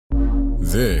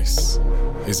This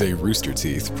is a Rooster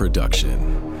Teeth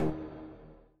production.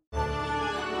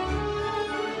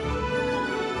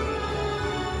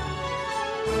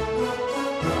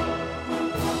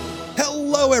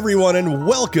 Hello, everyone, and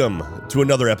welcome to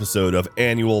another episode of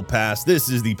Annual Pass. This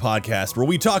is the podcast where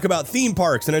we talk about theme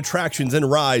parks and attractions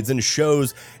and rides and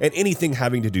shows and anything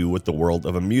having to do with the world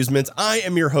of amusement. I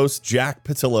am your host, Jack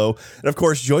Patillo, and of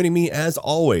course, joining me as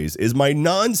always is my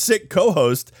non-sick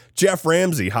co-host, Jeff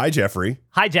Ramsey. Hi, Jeffrey.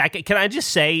 Hi, Jack. Can I just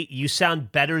say you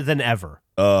sound better than ever?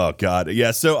 Oh, God.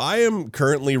 Yeah, so I am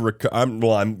currently,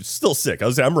 I'm still sick.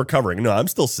 I'm recovering. No, I'm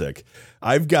still sick.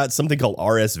 I've got something called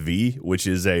RSV, which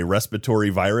is a respiratory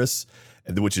virus,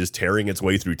 which is tearing its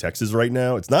way through Texas right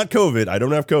now. It's not COVID. I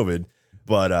don't have COVID,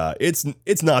 but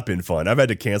it's not been fun. I've had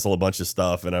to cancel a bunch of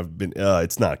stuff, and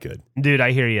it's not good. Dude,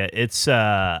 I hear you. It's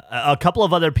a couple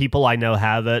of other people I know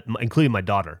have it, including my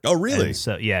daughter. Oh, really? And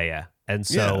so, yeah. And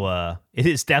so it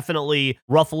is definitely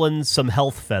ruffling some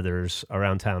health feathers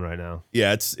around town right now.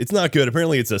 Yeah, it's not good.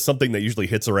 Apparently, it's something that usually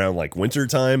hits around like winter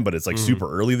time, but it's like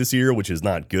super early this year, which is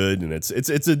not good. And it's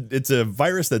a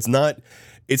virus that's not.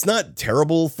 It's not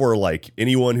terrible for like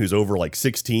anyone who's over like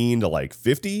 16 to like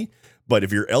 50, but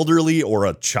if you're elderly or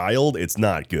a child, it's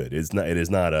not good. It is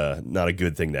not a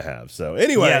good thing to have. So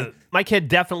anyway, yeah, my kid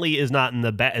definitely is not in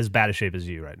as bad a shape as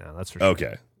you right now. That's for sure.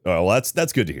 Okay. Oh, well,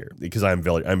 that's good to hear because I'm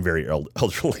very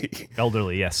elderly.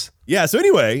 Elderly, yes. Yeah. So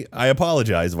anyway, I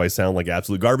apologize if I sound like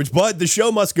absolute garbage, but the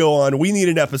show must go on. We need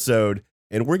an episode,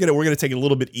 and we're gonna take it a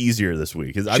little bit easier this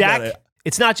week. Jack,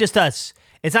 it's not just us.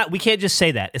 It's not. We can't just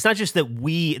say that. It's not just that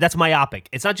we. That's myopic.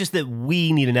 It's not just that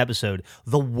we need an episode.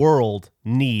 The world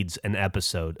needs an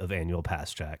episode of Annual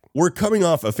Pass, Jack. We're coming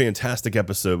off a fantastic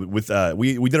episode with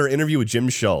we did our interview with Jim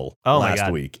Shull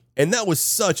last week, and that was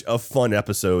such a fun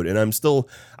episode. And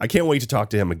I can't wait to talk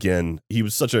to him again. He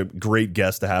was such a great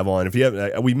guest to have on. If you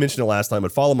have, we mentioned it last time,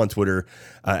 but follow him on Twitter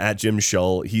at Jim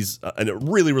Shull. He's a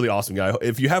really, really awesome guy.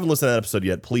 If you haven't listened to that episode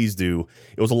yet, please do.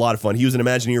 It was a lot of fun. He was an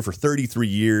Imagineer for 33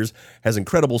 years, has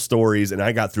incredible stories, and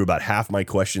I got through about half my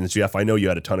questions. Jeff, I know you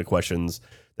had a ton of questions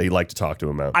that you'd like to talk to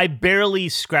him about. I barely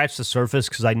scratched the surface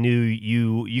because I knew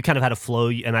you kind of had a flow,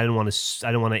 and I didn't want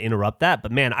to interrupt that.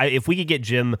 But man, if we could get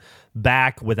Jim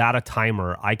back without a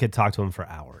timer, I could talk to him for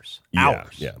hours. Yeah.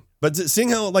 But seeing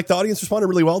how like the audience responded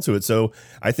really well to it, so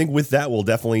I think with that we'll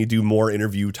definitely do more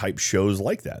interview type shows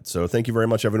like that. So thank you very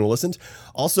much, everyone who listened.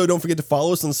 Also, don't forget to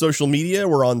follow us on social media.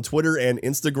 We're on Twitter and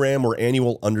Instagram. We're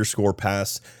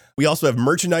annual_pass. We also have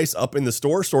merchandise up in the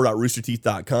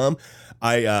store.roosterteeth.com.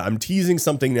 I'm teasing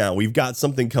something now. We've got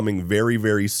something coming very,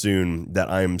 very soon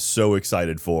that I'm so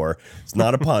excited for. It's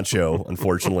not a poncho,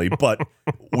 unfortunately, but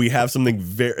we have something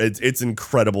it's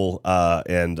incredible.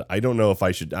 And I don't know if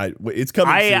I should. It's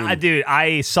coming soon. Dude,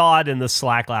 I saw it in the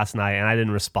Slack last night and I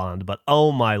didn't respond, but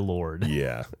oh my Lord.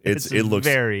 Yeah, it looks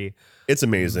very. It's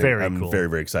amazing. I'm cool. very,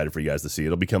 very excited for you guys to see it.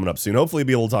 It'll be coming up soon. Hopefully,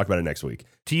 be able to talk about it next week.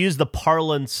 To use the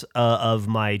parlance of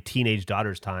my teenage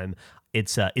daughter's time,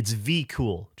 it's V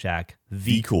cool, Jack.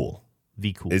 V cool.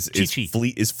 Is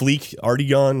Fleek already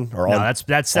gone? Or no, that's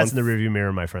in the rearview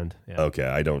mirror, my friend. Yeah. Okay,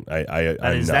 I don't.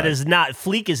 That is not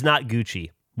Fleek is not Gucci,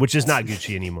 which is not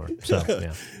Gucci anymore. So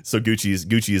yeah. So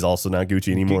Gucci is also not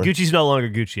Gucci anymore. Gucci's no longer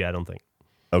Gucci, I don't think.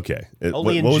 Okay.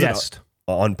 Only in jest.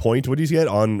 On point? What did you get?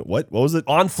 On what? What was it?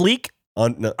 On Fleek?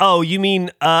 No. Oh, you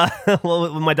mean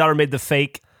well, when my daughter made the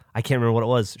fake, I can't remember what it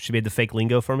was. She made the fake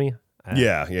lingo for me.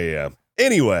 Yeah.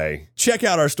 Anyway, check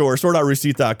out our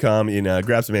store.roosterteeth.com, and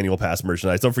grab some Annual Pass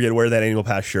merchandise. Don't forget to wear that Annual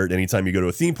Pass shirt anytime you go to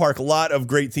a theme park. A lot of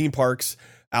great theme parks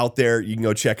out there you can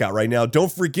go check out right now.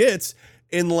 Don't forget,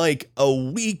 in like a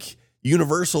week,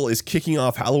 Universal is kicking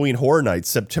off Halloween Horror Nights.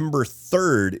 September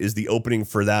 3rd is the opening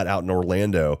for that out in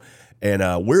Orlando. And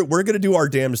we're going to do our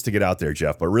damnedest to get out there,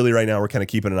 Jeff. But really right now we're kind of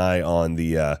keeping an eye on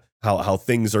the how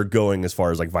things are going as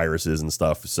far as like viruses and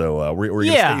stuff. So we're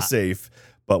going to stay safe.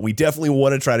 But we definitely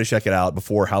want to try to check it out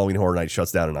before Halloween Horror Nights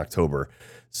shuts down in October.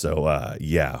 So,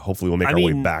 hopefully we'll make our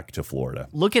way back to Florida.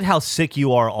 Look at how sick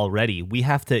you are already. We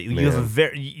have to. You have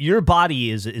your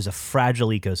body is a fragile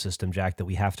ecosystem, Jack, that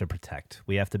we have to protect.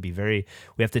 We have to be very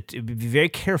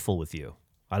careful with you.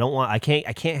 I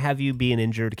can't have you being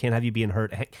injured. Can't have you being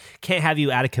hurt. Can't have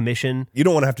you out of commission. You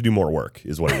don't want to have to do more work,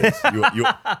 is what it is.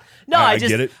 No, I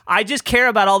get it. I just care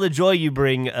about all the joy you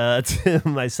bring to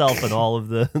myself and all of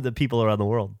the people around the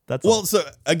world. That's all. So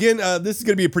again, this is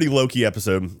going to be a pretty low key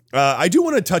episode. I do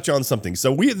want to touch on something.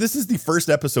 So this is the first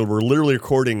episode we're literally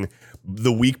recording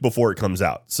the week before it comes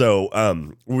out. So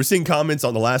we're seeing comments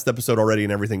on the last episode already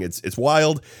and everything. It's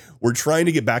wild. We're trying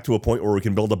to get back to a point where we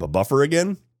can build up a buffer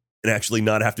again. and actually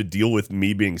not have to deal with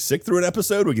me being sick through an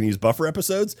episode. We can use buffer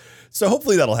episodes. So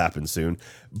hopefully that'll happen soon.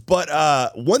 But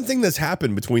one thing that's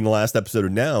happened between the last episode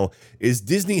and now is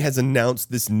Disney has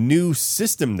announced this new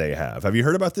system they have. Have you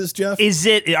heard about this, Jeff?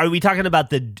 Are we talking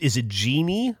about is it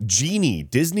Genie? Genie,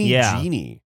 Disney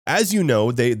Genie. As you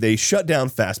know, they shut down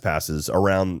Fast Passes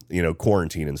around,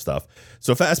 quarantine and stuff.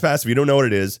 So Fast Pass, if you don't know what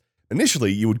it is,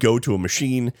 initially, you would go to a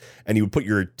machine and you would put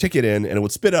your ticket in and it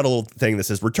would spit out a little thing that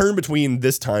says return between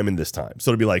this time and this time.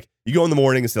 So it'd be like, you go in the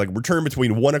morning and say like return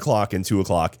between 1 o'clock and 2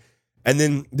 o'clock. And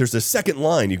then there's a second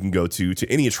line you can go to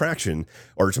any attraction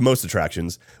or to most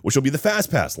attractions, which will be the Fast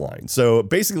Pass line. So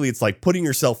basically it's like putting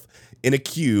yourself in a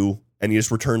queue and you just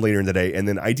return later in the day. And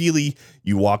then ideally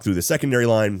you walk through the secondary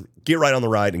line, get right on the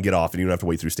ride and get off and you don't have to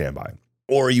wait through standby.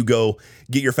 Or you go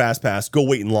get your Fast Pass, go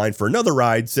wait in line for another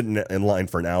ride, sit in line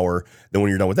for an hour. Then when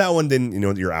you're done with that one, then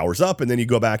your hour's up, and then you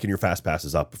go back and your Fast Pass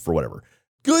is up for whatever.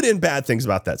 Good and bad things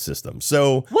about that system.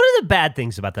 So, what are the bad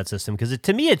things about that system? Because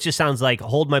to me, it just sounds like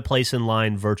hold my place in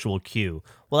line, virtual queue.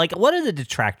 Well, like, what are the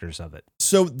detractors of it?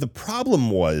 So the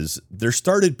problem was there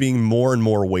started being more and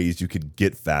more ways you could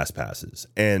get Fast Passes,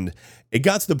 and it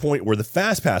got to the point where the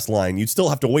Fast Pass line, you'd still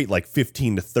have to wait like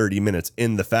 15 to 30 minutes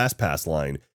in the Fast Pass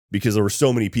line, because there were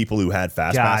so many people who had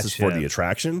Fast Passes for the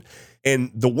attraction.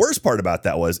 And the worst part about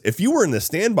that was if you were in the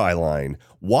standby line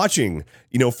watching,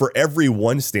 for every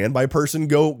one standby person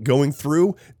going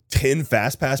through, 10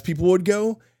 Fast Pass people would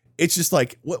go. It's just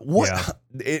like, what? Yeah.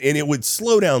 And it would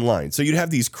slow down lines. So you'd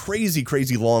have these crazy,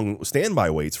 crazy long standby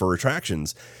waits for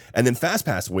attractions. And then Fast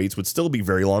Pass waits would still be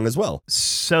very long as well.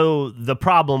 So the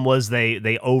problem was they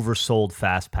oversold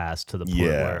Fast Pass to the point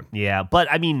where,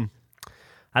 but I mean,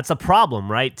 that's a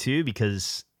problem, right, too,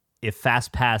 because if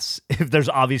there's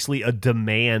obviously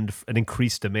an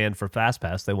increased demand for Fast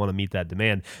Pass, they want to meet that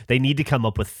demand. They need to come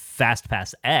up with Fast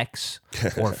Pass X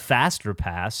or Faster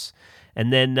Pass,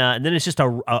 and then it's just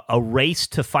a race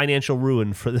to financial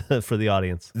ruin for the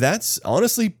audience. That's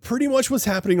honestly pretty much what's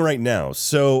happening right now.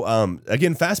 So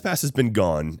again, Fast Pass has been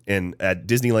gone at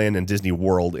Disneyland and Disney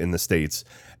World in the States.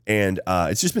 And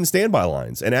it's just been standby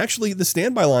lines. And actually, the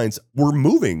standby lines were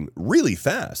moving really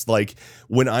fast. Like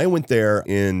when I went there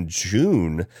in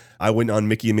June, I went on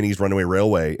Mickey and Minnie's Runaway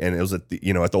Railway, and it was at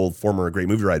the old former Great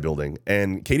Movie Ride building.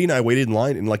 And Katie and I waited in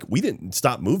line, and like we didn't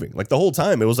stop moving. Like the whole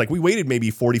time, it was like we waited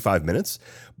maybe 45 minutes,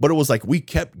 but it was like we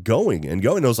kept going and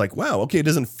going. And I was like, wow, okay, it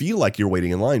doesn't feel like you're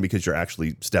waiting in line because you're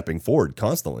actually stepping forward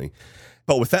constantly.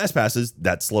 But with Fast Passes,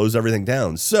 that slows everything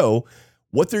down. So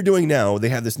what they're doing now, they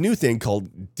have this new thing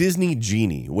called Disney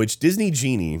Genie, which Disney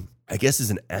Genie, I guess, is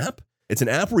an app. It's an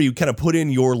app where you kind of put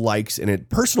in your likes and it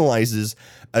personalizes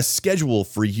a schedule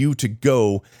for you to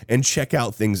go and check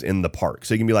out things in the park.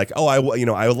 So you can be like, oh, I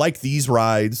like these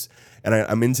rides and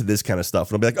I'm into this kind of stuff.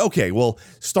 And I'll be like, okay, well,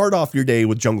 start off your day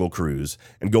with Jungle Cruise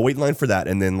and go wait in line for that.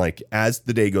 And then like as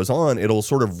the day goes on, it'll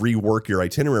sort of rework your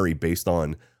itinerary based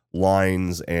on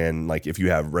lines and like if you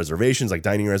have reservations, like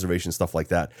dining reservations, stuff like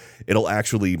that, it'll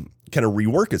actually kind of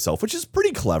rework itself, which is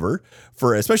pretty clever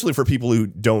especially for people who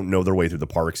don't know their way through the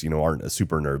parks, aren't a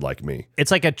super nerd like me.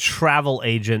 It's like a travel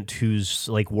agent who's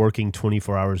like working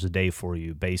 24 hours a day for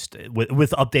you based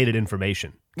with updated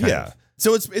information. Yeah.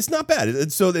 So it's not bad.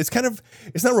 It's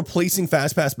not replacing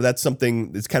Fast Pass, but that's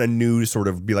something that's kind of new to sort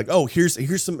of be like, oh,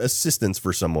 here's some assistance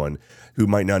for someone who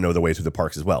might not know the way through the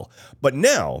parks as well. But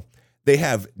now they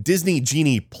have Disney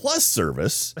Genie Plus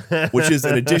service, which is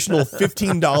an additional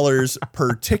 $15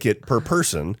 per ticket per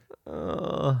person.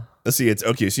 Let's see. It's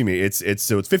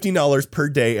 $15 per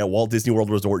day at Walt Disney World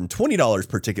Resort and $20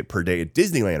 per ticket per day at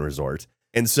Disneyland Resort.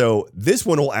 And so this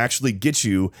one will actually get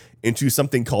you into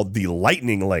something called the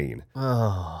Lightning Lane.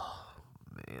 Oh,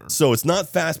 man. So it's not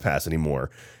Fast Pass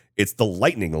anymore. It's the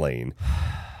Lightning Lane.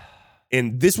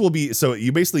 And this will be, so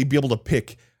you basically be able to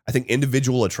pick, I think,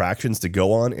 individual attractions to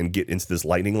go on and get into this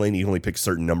Lightning Lane. You can only pick a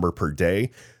certain number per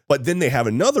day. But then they have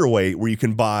another way where you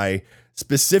can buy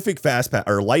specific Fast Pass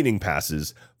or Lightning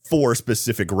Passes for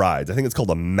specific rides. I think it's called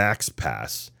a Max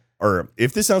Pass. Or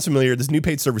if this sounds familiar, this new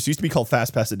paid service used to be called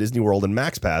Fast Pass at Disney World and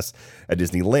Max Pass at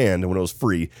Disneyland when it was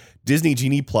free. Disney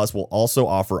Genie Plus will also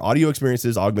offer audio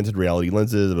experiences, augmented reality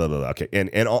lenses, blah, blah, blah. Okay.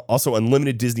 And also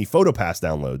unlimited Disney Photo Pass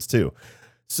downloads too.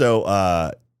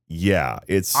 So, yeah,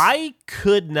 I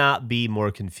could not be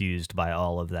more confused by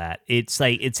all of that. It's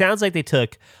like it sounds like they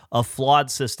took a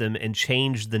flawed system and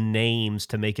changed the names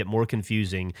to make it more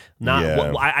confusing.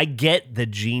 I get the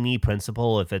Genie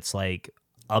principle if it's like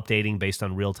updating based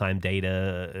on real-time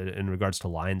data in regards to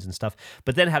lines and stuff,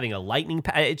 but then having a lightning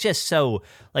it's just so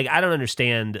like I don't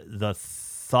understand the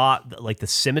thought, like the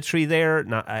symmetry there.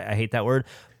 I hate that word,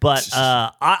 but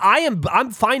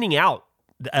I'm finding out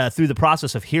through the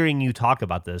process of hearing you talk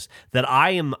about this that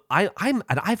and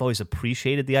I've always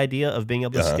appreciated the idea of being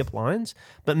able to skip lines,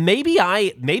 but maybe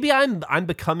I'm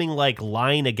becoming like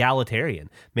line egalitarian.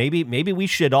 Maybe we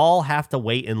should all have to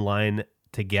wait in line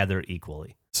together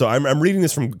equally. So I'm reading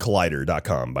this from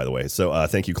Collider.com, by the way. So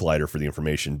thank you, Collider, for the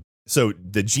information. So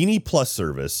the Genie Plus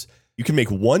service, you can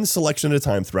make one selection at a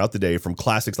time throughout the day, from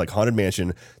classics like Haunted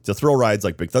Mansion to thrill rides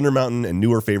like Big Thunder Mountain and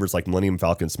newer favorites like Millennium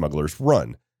Falcon Smuggler's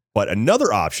Run. But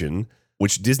another option,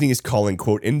 which Disney is calling,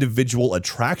 quote, individual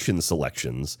attraction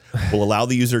selections, will allow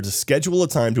the user to schedule a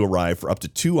time to arrive for up to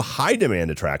 2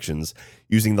 high-demand attractions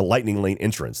using the Lightning Lane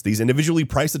entrance. These individually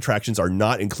priced attractions are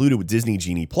not included with Disney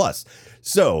Genie Plus.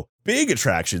 So big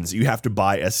attractions you have to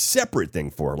buy a separate thing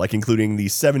for, like including the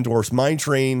Seven Dwarfs Mine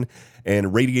Train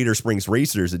and Radiator Springs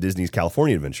Racers at Disney's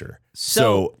California Adventure.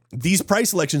 So these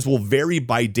price selections will vary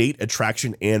by date,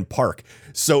 attraction, and park.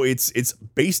 So it's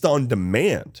based on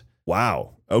demand.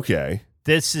 Wow. Okay.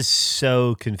 This is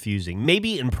so confusing.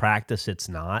 Maybe in practice it's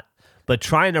not, but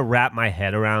trying to wrap my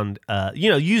head around,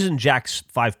 using Jack's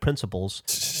 5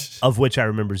 principles, of which I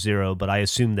remember 0, but I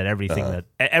assume that everything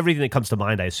that comes to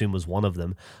mind, I assume, was one of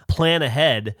them. Plan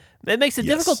ahead. It makes it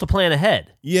difficult to plan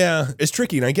ahead. Yeah, it's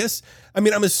tricky. And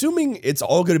I'm assuming it's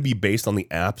all going to be based on the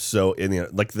app. So,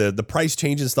 like the price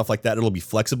changes and stuff like that, it'll be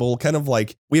flexible. Kind of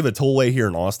like we have a tollway here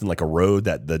in Austin, like a road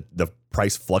that the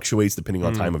price fluctuates depending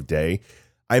on time of day.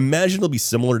 I imagine it'll be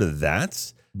similar to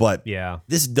that. But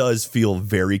this does feel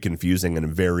very confusing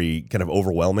and very kind of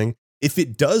overwhelming. If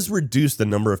it does reduce the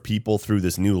number of people through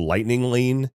this new Lightning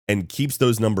Lane and keeps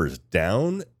those numbers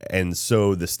down, and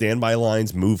so the standby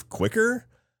lines move quicker,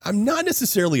 I'm not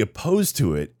necessarily opposed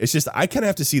to it. It's just I kind of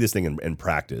have to see this thing in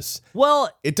practice. Well,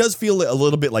 it does feel a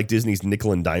little bit like Disney's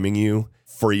nickel and diming you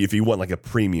for if you want like a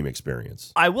premium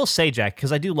experience. I will say, Jack,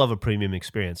 because I do love a premium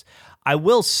experience, I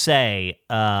will say,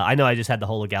 I know I just had the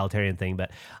whole egalitarian thing,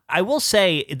 but I will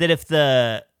say that if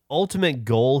the ultimate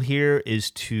goal here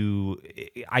is to,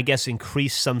 I guess,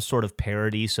 increase some sort of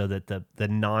parity so that the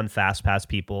non-Fast Pass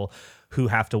people who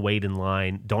have to wait in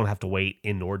line don't have to wait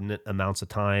inordinate amounts of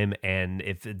time, and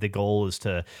if the goal is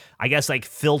to, I guess, like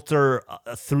filter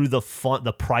through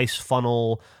the price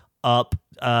funnel up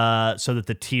so that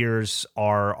the tiers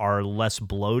are less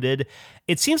bloated.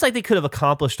 It seems like they could have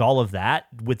accomplished all of that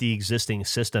with the existing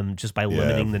system just by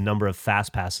limiting the number of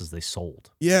Fast Passes they sold.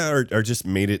 Yeah, or just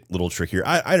made it a little trickier.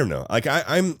 I don't know. Like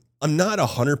I'm not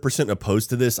 100% opposed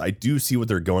to this. I do see what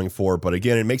they're going for, but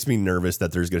again, it makes me nervous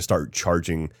that they're going to start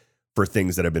charging for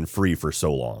things that have been free for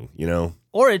so long, you know?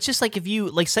 Or it's just like if you,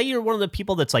 like, say you're one of the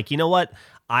people that's like, you know what?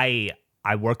 I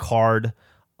work hard.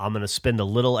 I'm going to spend a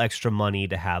little extra money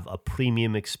to have a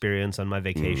premium experience on my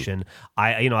vacation.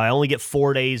 I only get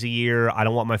 4 days a year. I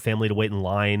don't want my family to wait in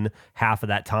line half of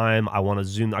that time. I want to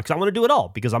zoom because I want to do it all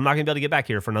because I'm not going to be able to get back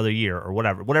here for another year or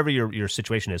whatever your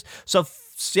situation is. So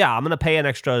I'm going to pay an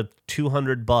extra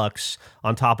 $200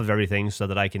 on top of everything so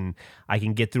that I can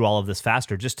get through all of this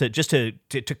faster, just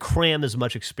to cram as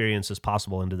much experience as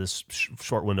possible into this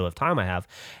short window of time I have.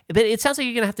 But it sounds like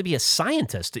you're going to have to be a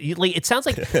scientist. It sounds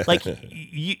like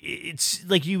it's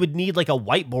like you would need like a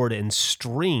whiteboard and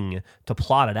string to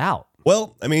plot it out.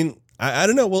 Well, I mean, I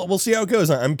don't know. We'll see how it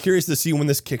goes. I'm curious to see when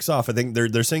this kicks off. I think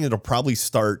they're saying it'll probably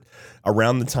start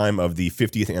around the time of the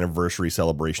 50th anniversary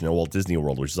celebration at Walt Disney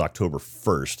World, which is October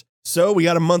 1st. So we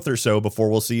got a month or so before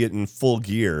we'll see it in full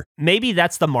gear. Maybe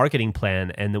that's the marketing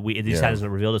plan, and it just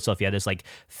hasn't revealed itself yet. It's like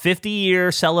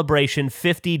 50-year celebration,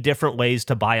 50 different ways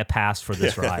to buy a pass for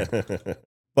this ride.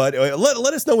 But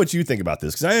let us know what you think about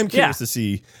this, because I am curious to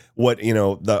see what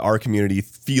our community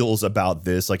feels about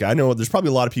this. Like, I know there's probably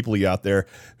a lot of people out there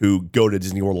who go to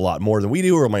Disney World a lot more than we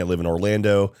do, or might live in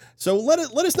Orlando. So let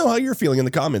us know how you're feeling in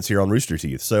the comments here on Rooster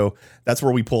Teeth. So that's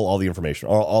where we pull all the information,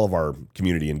 all of our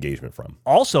community engagement from.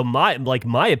 Also,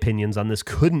 my opinions on this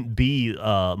couldn't be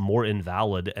more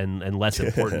invalid and less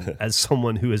important as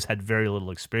someone who has had very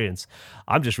little experience.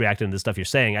 I'm just reacting to the stuff you're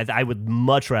saying. I would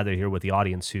much rather hear what the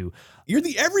audience who. You're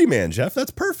the everyman, Jeff.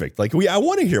 That's perfect. Like I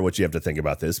want to hear what you have to think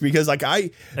about this, because like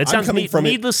it sounds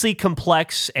needlessly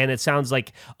complex, and it sounds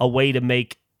like a way to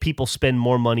make people spend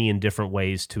more money in different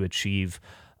ways to achieve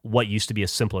what used to be a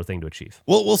simpler thing to achieve.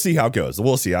 Well, we'll see how it goes.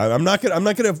 We'll see. I'm not gonna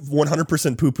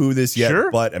 100% poo-poo this yet,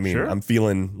 but I mean, I'm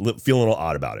feeling a little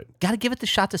odd about it. Got to give it the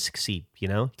shot to succeed.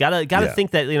 Got to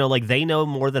think that like they know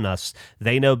more than us.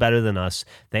 They know better than us.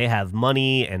 They have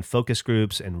money and focus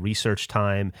groups and research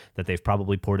time that they've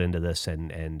probably poured into this.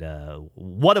 And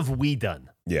what have we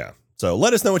done? Yeah. So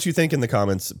let us know what you think in the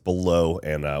comments below,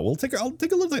 and I'll take a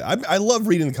look. I love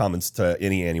reading the comments to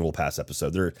any annual pass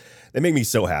episode. They make me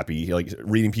so happy, like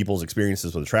reading people's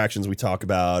experiences with attractions we talk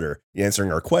about or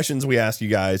answering our questions we ask you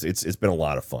guys. It's been a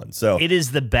lot of fun. So it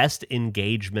is the best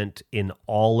engagement in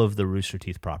all of the Rooster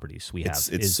Teeth properties we have.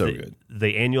 It's so good.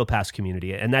 The annual pass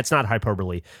community, and that's not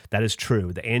hyperbole. That is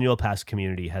true. The annual pass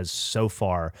community has so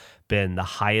far been the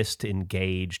highest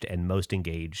engaged and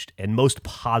most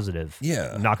positive,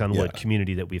 knock on wood,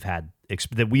 community that we've had,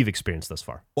 that we've experienced thus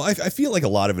far. Well, I feel like a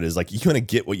lot of it is like you kind of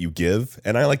get what you give.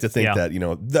 And I like to think that,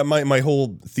 that my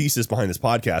whole thesis behind this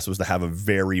podcast was to have a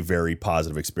very, very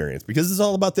positive experience, because it's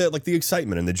all about the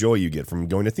excitement and the joy you get from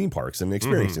going to theme parks and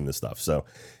experiencing this stuff. So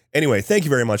anyway, thank you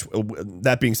very much.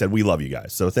 That being said, we love you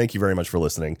guys. So thank you very much for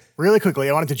listening. Really quickly,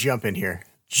 I wanted to jump in here.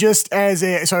 Just as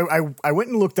I went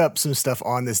and looked up some stuff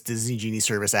on this Disney Genie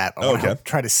service app. I want to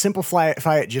try to simplify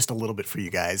it just a little bit for you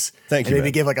guys. Thank you. And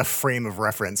maybe give like a frame of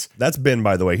reference. That's Ben,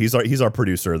 by the way. He's our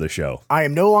producer of the show. I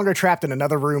am no longer trapped in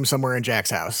another room somewhere in Jack's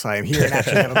house. I am here and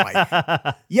actually have a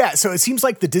mic. Yeah, so it seems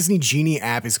like the Disney Genie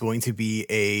app is going to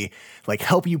be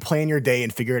help you plan your day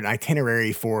and figure an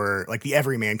itinerary for like the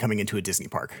everyman coming into a Disney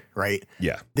park, right?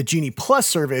 Yeah. The Genie Plus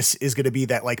service is going to be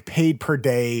that like paid per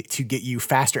day to get you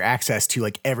faster access to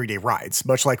like everyday rides,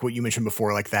 much like what you mentioned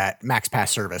before, like that Max Pass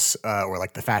service or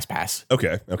like the Fast Pass.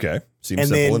 Okay. Seems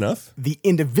simple enough. The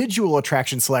individual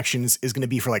attraction selections is going to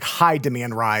be for like high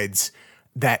demand rides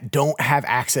that don't have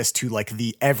access to like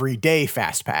the everyday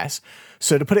Fast Pass.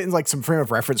 So to put it in like some frame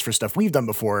of reference for stuff we've done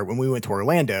before, when we went to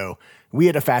Orlando, we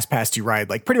had a Fast Pass to ride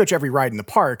like pretty much every ride in the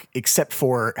park except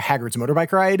for Hagrid's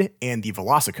motorbike ride and the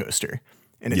Velocicoaster.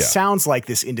 And it sounds like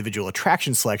this individual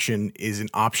attraction selection is an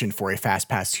option for a Fast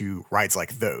Pass to rides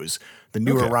like those, the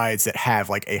newer rides that have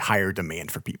like a higher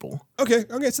demand for people. Okay,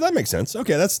 so that makes sense.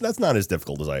 Okay, that's not as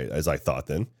difficult as I thought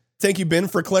then. Thank you, Ben,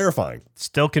 for clarifying.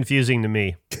 Still confusing to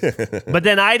me. But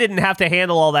then I didn't have to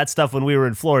handle all that stuff when we were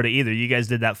in Florida either. You guys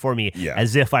did that for me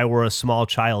as if I were a small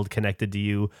child connected to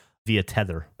you via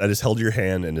tether. I just held your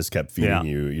hand and just kept feeding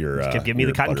you your kept giving me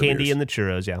the cotton candy and the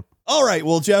churros, All right,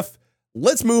 well, Jeff,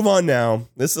 let's move on now.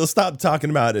 Let's stop talking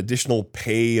about additional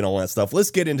pay and all that stuff. Let's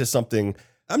get into something,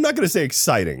 I'm not going to say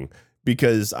exciting,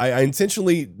 because I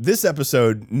intentionally, this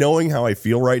episode, knowing how I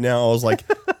feel right now, I was like,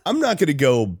 I'm not going to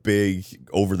go big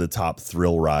over the top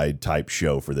thrill ride type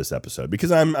show for this episode,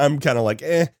 because I'm kind of like,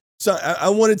 So I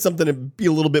wanted something to be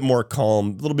a little bit more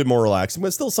calm, a little bit more relaxing,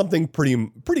 but still something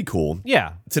pretty cool.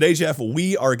 Yeah. Today, Jeff,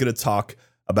 we are going to talk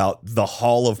about the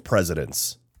Hall of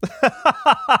Presidents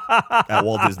at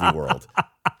Walt Disney World.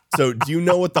 So do you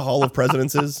know what the Hall of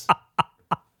Presidents is?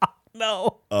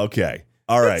 No. Okay.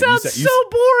 All right. It sounds so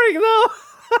boring, though.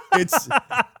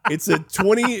 It's a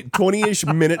 20-ish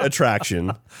minute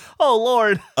attraction. Oh,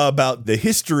 Lord. About the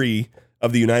history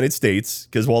of the United States,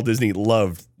 because Walt Disney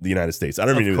loved the United States. I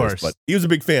don't even know this, but he was a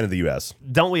big fan of the U.S.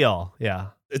 Don't we all? Yeah.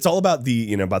 It's all about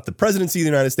about the presidency of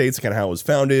the United States, kind of how it was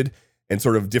founded, and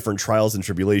sort of different trials and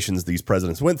tribulations these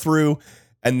presidents went through.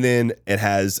 And then it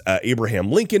has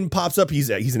Abraham Lincoln pops up. He's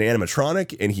an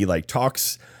animatronic, and he like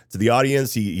talks to the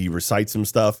audience. He recites some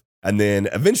stuff. And then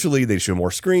eventually they show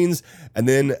more screens, and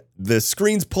then the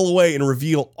screens pull away and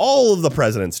reveal all of the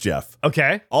presidents, Jeff.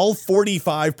 Okay. All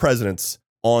 45 presidents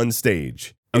on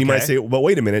stage. And you might say, but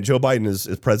wait a minute, Joe Biden is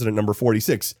president number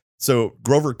 46. So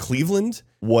Grover Cleveland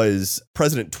was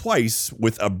president twice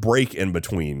with a break in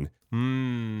between.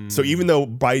 So even though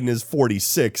Biden is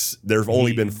 46, there have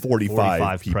only been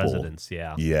 45 people. Presidents,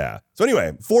 yeah. Yeah. So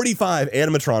anyway, 45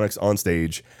 animatronics on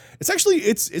stage. It's actually,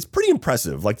 it's pretty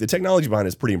impressive. Like the technology behind it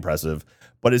is pretty impressive,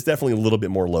 but it's definitely a little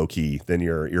bit more low key than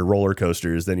your roller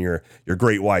coasters, than your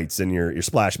Great Whites and your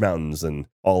Splash Mountains and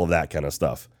all of that kind of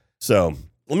stuff. So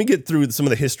let me get through some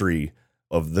of the history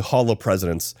of the Hall of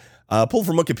Presidents. Pulled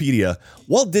from Wikipedia,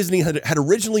 Walt Disney had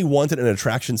originally wanted an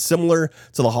attraction similar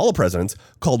to the Hall of Presidents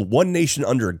called One Nation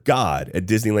Under God at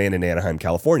Disneyland in Anaheim,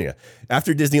 California.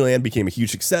 After Disneyland became a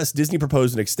huge success, Disney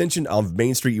proposed an extension of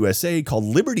Main Street USA called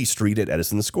Liberty Street at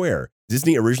Edison Square.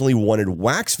 Disney originally wanted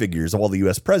wax figures of all the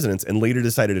U.S. presidents and later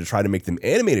decided to try to make them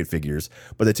animated figures,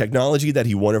 but the technology that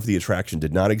he wanted for the attraction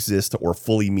did not exist or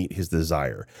fully meet his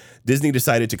desire. Disney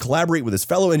decided to collaborate with his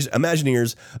fellow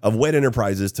Imagineers of WED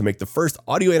Enterprises to make the first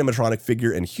audio animatronic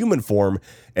figure in human form,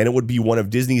 and it would be one of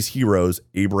Disney's heroes,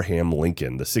 Abraham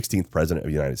Lincoln, the 16th president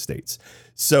of the United States.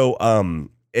 So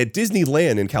at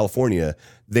Disneyland in California,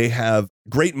 they have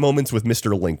great moments with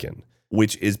Mr. Lincoln.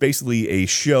 which is basically a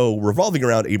show revolving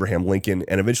around Abraham Lincoln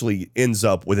and eventually ends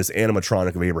up with this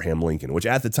animatronic of Abraham Lincoln, which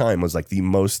at the time was like the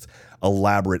most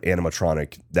elaborate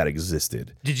animatronic that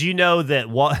existed. Did you know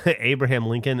that Abraham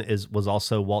Lincoln was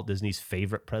also Walt Disney's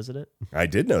favorite president? I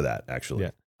did know that, actually.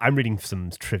 Yeah. I'm reading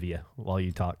some trivia while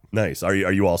you talk. Nice. Are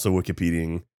you also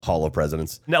Wikipediaing Hall of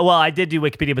Presidents? No, well, I did do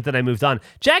Wikipedia, but then I moved on.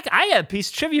 Jack, I have a piece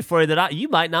of trivia for you that you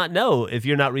might not know if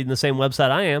you're not reading the same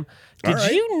website I am.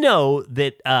 Did you know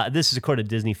that, this is according to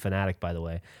Disney Fanatic, by the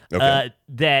way,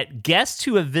 that guests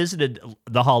who have visited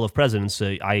the Hall of Presidents,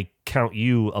 so I count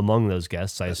you among those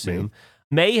guests, I assume,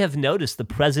 may have noticed the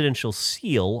presidential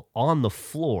seal on the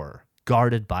floor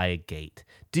guarded by a gate.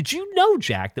 Did you know,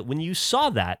 Jack, that when you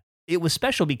saw that, it was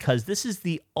special because this is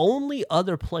the only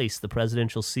other place the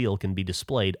presidential seal can be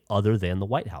displayed other than the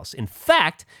White House. In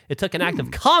fact, it took an act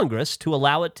of Congress to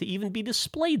allow it to even be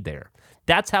displayed there.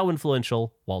 That's how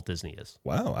influential Walt Disney is.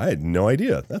 Wow, I had no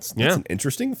idea. That's an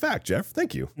interesting fact, Jeff.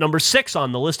 Thank you. Number 6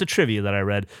 on the list of trivia that I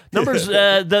read. Numbers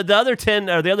the other 10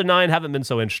 or the other 9 haven't been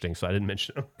so interesting, so I didn't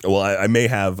mention them. Well, I may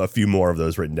have a few more of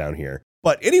those written down here.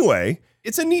 But anyway,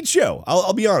 it's a neat show.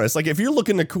 I'll be honest. Like, if you're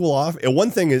looking to cool off, one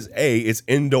thing is A, it's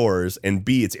indoors, and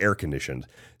B, it's air conditioned.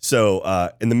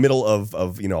 So in the middle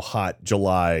of hot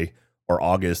July or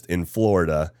August in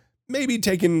Florida, maybe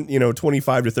taking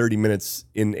 25 to 30 minutes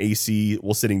in AC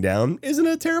while sitting down isn't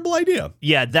a terrible idea.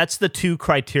 Yeah, that's the 2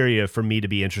 criteria for me to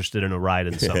be interested in a ride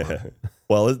in summer.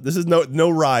 Well, this is no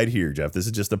ride here, Jeff. This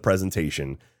is just a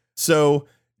presentation. So,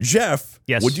 Jeff,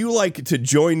 would you like to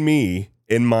join me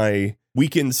in my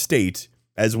weekend state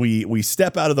as we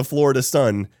step out of the Florida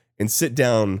sun and sit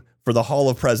down for the Hall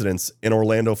of Presidents in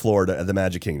Orlando, Florida at the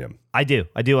Magic Kingdom? I do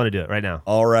want to do it right now.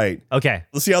 All right. Okay.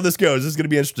 Let's see how this goes. This is going to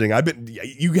be interesting.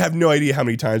 You have no idea how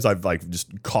many times I've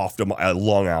just coughed a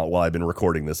lung out while I've been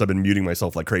recording this. I've been muting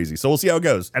myself like crazy. So we'll see how it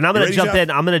goes. And I'm going to jump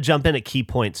in. I'm going to jump in at key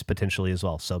points potentially as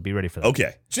well. So be ready for that.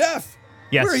 Okay. Jeff.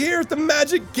 Yes. We're here at the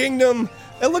Magic Kingdom,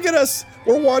 and look at us.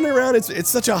 We're wandering around. It's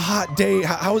such a hot day.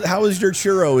 How is your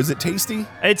churro? Is it tasty?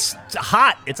 It's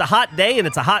hot. It's a hot day, and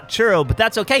it's a hot churro, but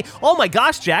that's okay. Oh my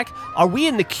gosh, Jack, are we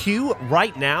in the queue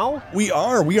right now? We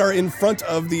are. We are in front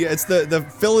of the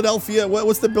Philadelphia.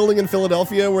 What's the building in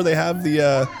Philadelphia where they have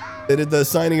they did the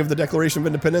signing of the Declaration of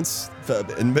Independence?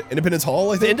 Independence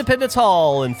Hall, I think? The Independence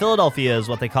Hall in Philadelphia is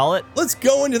what they call it. Let's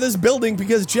go into this building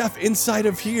because, Jeff, inside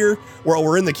of here,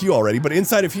 we're in the queue already, but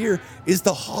inside of here is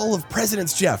the Hall of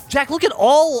Presidents, Jeff. Jack, look at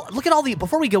all the,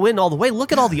 before we go in all the way,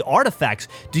 look at all the artifacts.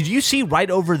 Did you see right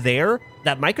over there,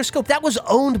 that microscope? That was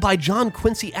owned by John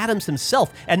Quincy Adams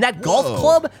himself. And that golf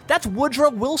club, that's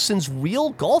Woodrow Wilson's real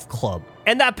golf club.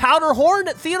 And that powder horn,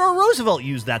 Theodore Roosevelt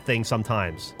used that thing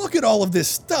sometimes. Look at all of this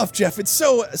stuff, Jeff. It's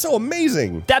so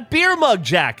amazing. That beer mug,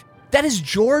 Jack. That is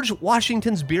George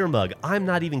Washington's beer mug. I'm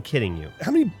not even kidding you.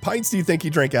 How many pints do you think he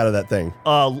drank out of that thing?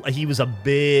 He was a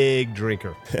big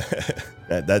drinker.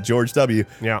 that George W.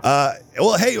 Yeah.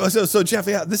 Well, hey, so Jeff,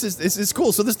 yeah, this is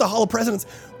cool. So this is the Hall of Presidents.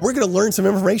 We're going to learn some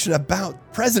information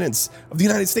about presidents of the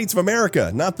United States of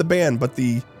America, not the band, but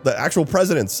the actual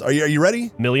presidents. Are you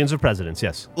ready? Millions of presidents,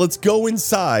 yes. Let's go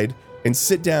inside and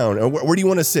sit down. Where do you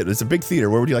want to sit? It's a big theater.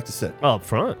 Where would you like to sit? Oh, up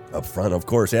front. Up front, of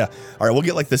course, yeah. All right, we'll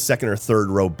get like the second or third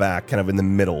row back, kind of in the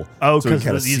middle. Oh, so we can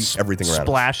kind of see everything around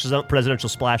splash zone, presidential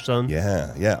splash zone.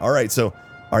 Yeah. All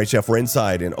right, Jeff, we're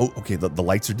inside, and the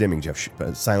lights are dimming, Jeff.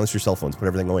 Silence your cell phones, put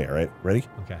everything away, all right? Ready?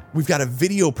 Okay. We've got a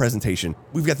video presentation.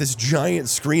 We've got this giant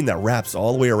screen that wraps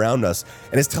all the way around us,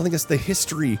 and it's telling us the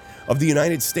history of the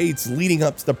United States leading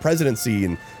up to the presidency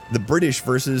and the British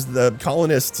versus the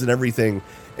colonists and everything.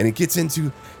 And it gets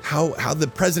into how the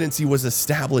presidency was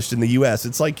established in the U.S.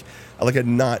 It's like a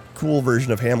not cool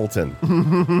version of Hamilton.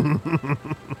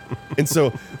 And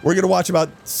so we're going to watch about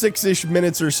 6-ish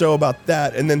minutes or so about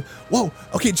that. And then, whoa,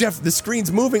 okay, Jeff, the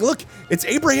screen's moving. Look, it's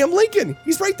Abraham Lincoln.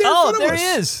 He's right there in front of us. Oh, there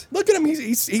he is. Look at him.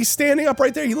 He's standing up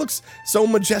right there. He looks so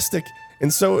majestic.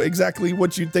 And so exactly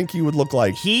what you'd think he would look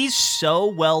like. He's so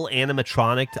well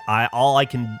animatronic. All I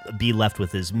can be left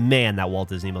with is, man, that Walt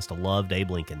Disney must have loved Abe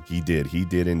Lincoln. He did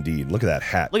indeed. Look at that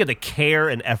hat. Look at the care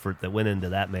and effort that went into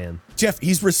that man. Jeff,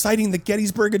 he's reciting the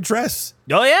Gettysburg Address.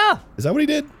 Oh, yeah. Is that what he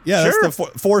did? Yeah, sure. That's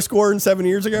the 407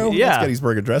 years ago? Yeah. That's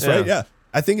Gettysburg Address, right? Yeah.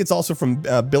 I think it's also from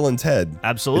Bill and Ted.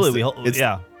 Absolutely.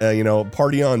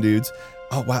 Party on, dudes.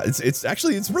 Oh wow,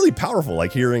 it's really powerful,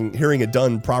 like hearing it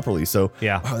done properly. So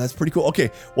yeah, wow, that's pretty cool. Okay,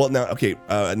 well now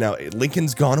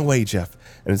Lincoln's gone away, Jeff,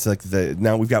 and it's like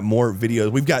now we've got more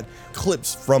videos. We've got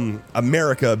clips from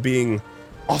America being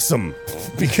awesome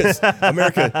because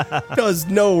America does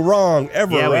no wrong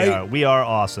ever, Yeah, right? we are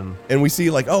awesome. And we see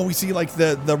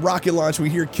the rocket launch. We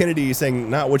hear Kennedy saying,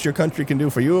 not what your country can do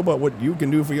for you, but what you can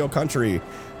do for your country.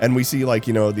 And we see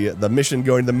the mission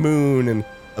going to the moon. And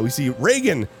we see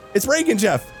Reagan. It's Reagan,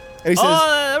 Jeff. And he says,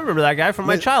 I remember that guy from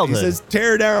my childhood. He says,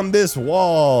 tear down this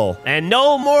wall. And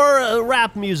no more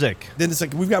rap music. Then it's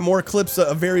like we've got more clips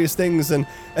of various things, and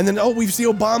then we see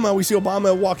Obama. We see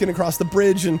Obama walking across the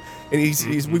bridge, and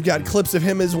we've got clips of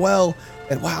him as well.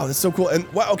 And wow, that's so cool. And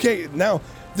wow, okay, now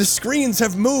the screens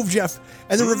have moved, Jeff,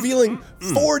 and they're revealing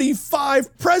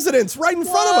 45 presidents right in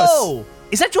front of us.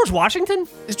 Is that George Washington?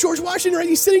 Is George Washington right?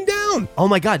 He's sitting down. Oh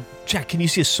my God, Jack! Can you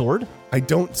see a sword? I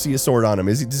don't see a sword on him.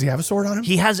 Does he have a sword on him?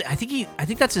 He has. I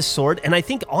think that's his sword, and I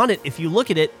think on it, if you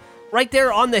look at it, right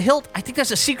there on the hilt, I think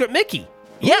that's a secret Mickey.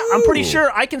 Yeah, Ooh. I'm pretty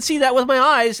sure I can see that with my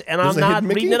eyes, and There's I'm a not hidden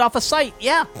Mickey? reading it off a site.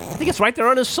 Yeah, I think it's right there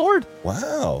on his sword.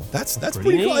 Wow, that's Pretty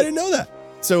pretty cool. I neat. didn't know that.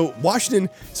 So Washington,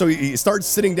 he starts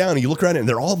sitting down, and you look around, and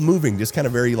they're all moving, just kind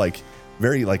of very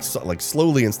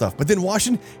slowly and stuff. But then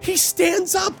Washington, he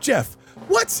stands up, Jeff.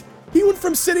 What? He went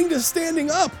from sitting to standing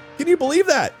up. Can you believe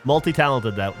that?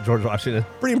 Multi-talented, that George Washington.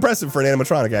 Pretty impressive for an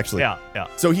animatronic, actually. Yeah.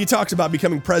 So he talks about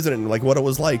becoming president and like what it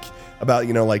was like about,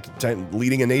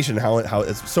 leading a nation, how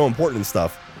it's so important and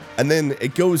stuff. And then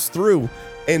it goes through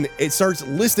and it starts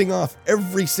listing off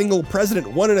every single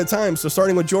president one at a time. So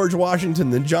starting with George Washington,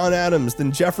 then John Adams,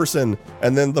 then Jefferson,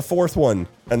 and then the fourth one,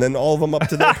 and then all of them up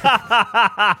to there.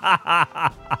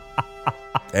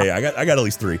 Hey, I got at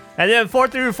least 3. And then 4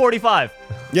 through 45.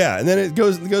 Yeah, and then it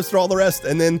goes through all the rest,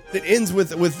 and then it ends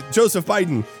with Joseph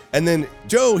Biden, and then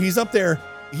Joe, he's up there.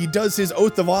 He does his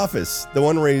oath of office, the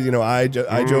one where I, Joe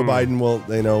Biden,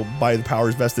 will by the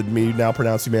powers vested in me now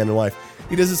pronounce you man and wife.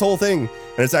 He does this whole thing,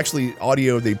 and it's actually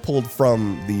audio they pulled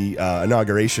from the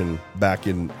inauguration back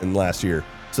in last year.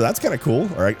 So that's kind of cool,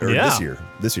 all right? Or Yeah.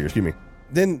 this year, excuse me.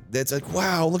 Then it's like,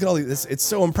 wow, look at all these. It's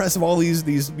so impressive, all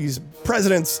these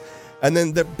presidents. And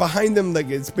then behind them, like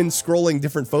it's been scrolling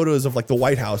different photos of like the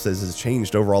White House as has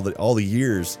changed over all the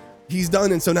years he's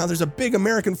done. And so now there's a big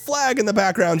American flag in the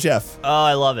background, Jeff. Oh,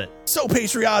 I love it. So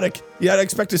patriotic. Yeah, I'd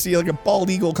expect to see like a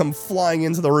bald eagle come flying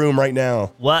into the room right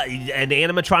now. Well, and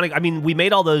animatronic. I mean, they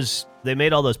made all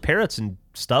those parrots and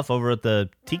stuff over at the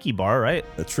Tiki Bar, right?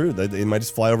 That's true. They might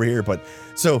just fly over here. But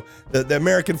so the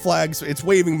American flags, it's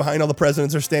waving behind all the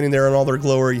presidents are standing there in all their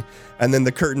glory. And then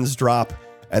the curtains drop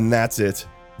and that's it.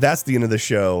 That's the end of the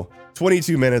show.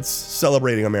 22 minutes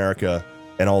celebrating America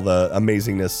and all the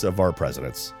amazingness of our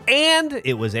presidents. And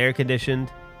it was air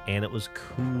conditioned, and it was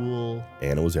cool,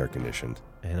 And it was air conditioned.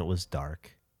 and it was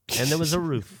dark, and there was a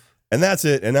roof. And that's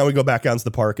it. And now we go back out into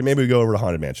the park and maybe we go over to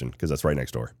Haunted Mansion because that's right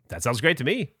next door. That sounds great to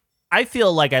me. I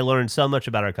feel like I learned so much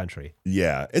about our country.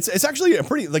 Yeah, it's actually a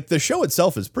pretty, like the show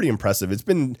itself is pretty impressive. It's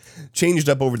been changed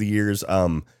up over the years.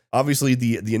 Obviously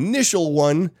the initial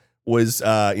one was,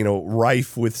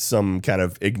 rife with some kind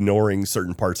of ignoring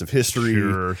certain parts of history.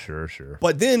 Sure.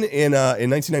 But then in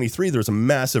 1993, there was a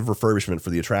massive refurbishment for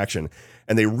the attraction,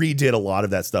 and they redid a lot of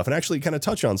that stuff and actually kind of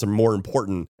touch on some more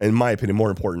important, in my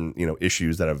opinion,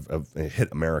 issues that have hit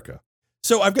America.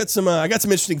 So I got some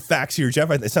interesting facts here, Jeff.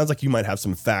 It sounds like you might have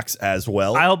some facts as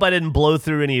well. I hope I didn't blow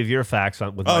through any of your facts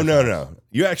with my No.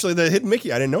 You actually, the hidden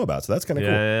Mickey I didn't know about, so that's kind of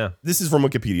cool. Yeah. This is from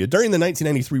Wikipedia. During the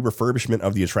 1993 refurbishment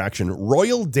of the attraction,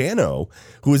 Royal Dano,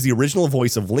 who was the original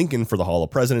voice of Lincoln for the Hall of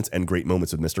Presidents and Great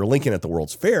Moments of Mr. Lincoln at the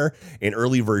World's Fair and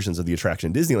early versions of the attraction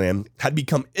in Disneyland, had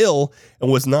become ill and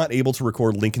was not able to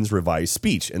record Lincoln's revised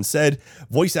speech. And said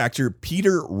voice actor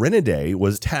Peter Renaday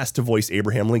was tasked to voice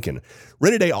Abraham Lincoln.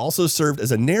 Renaday also served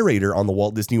as a narrator on the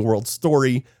Walt Disney World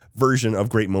Story version of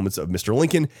Great Moments of Mr.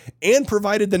 Lincoln and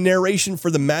provided the narration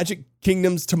for the Magic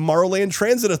Kingdom's Tomorrowland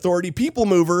Transit Authority People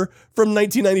Mover from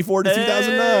 1994 to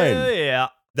 2009. Yeah.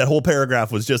 That whole paragraph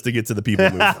was just to get to the People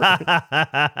Mover.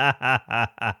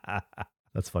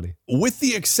 That's funny. With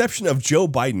the exception of Joe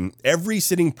Biden, every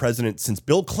sitting president since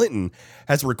Bill Clinton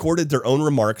has recorded their own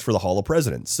remarks for the Hall of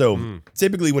Presidents. So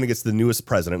typically when it gets to the newest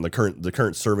president, the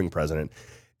current serving president,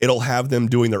 it'll have them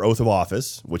doing their oath of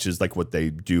office, which is like what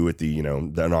they do at the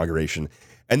inauguration.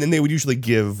 And then they would usually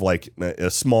give like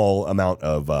a small amount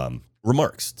of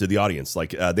remarks to the audience.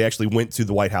 Like they actually went to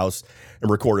the White House and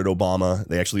recorded Obama.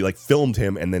 They actually like filmed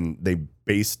him and then they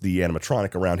based the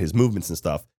animatronic around his movements and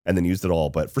stuff and then used it all.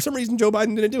 But for some reason, Joe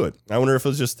Biden didn't do it. I wonder if it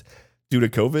was just due to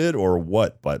COVID or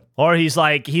what, but. Or he's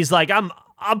like,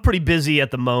 I'm pretty busy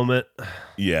at the moment.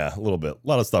 Yeah, a little bit. A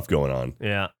lot of stuff going on.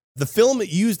 Yeah. The film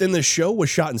used in the show was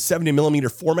shot in 70mm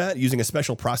format using a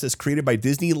special process created by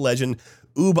Disney legend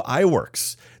Ub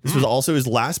Iwerks. This was also his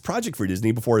last project for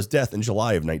Disney before his death in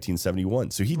July of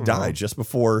 1971. So he died just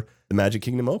before the Magic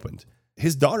Kingdom opened.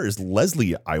 His daughter is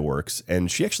Leslie Iwerks,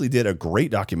 and she actually did a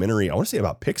great documentary, I want to say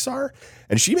about Pixar.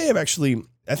 And she may have actually,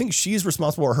 I think she's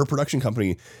responsible, or her production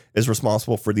company is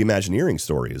responsible for the Imagineering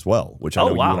story as well, which I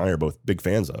know you and I are both big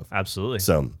fans of. Absolutely.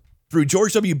 So through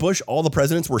George W. Bush, all the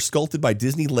presidents were sculpted by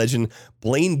Disney legend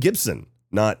Blaine Gibson.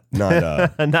 Not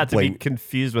to Blaine. be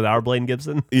confused with our Blaine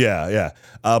Gibson. Yeah.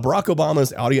 Barack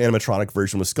Obama's audio animatronic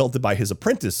version was sculpted by his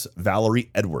apprentice,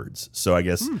 Valerie Edwards. So I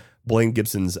guess Blaine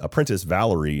Gibson's apprentice,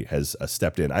 Valerie, has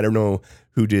stepped in. I don't know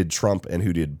who did Trump and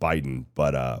who did Biden,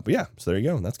 but yeah, so there you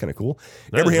go. That's kind of cool.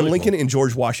 Abraham Lincoln and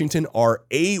George Washington are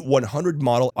A100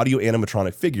 model audio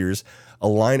animatronic figures, a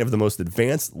line of the most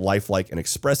advanced, lifelike, and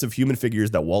expressive human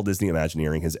figures that Walt Disney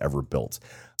Imagineering has ever built.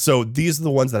 So these are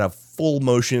the ones that have full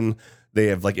motion. They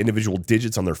have like individual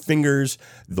digits on their fingers.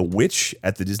 The Witch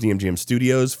at the Disney MGM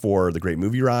Studios for the Great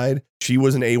Movie Ride, she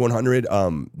was an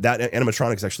A100. That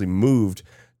animatronics actually moved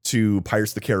to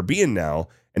Pirates of the Caribbean now,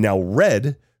 and now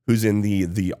Red, who's in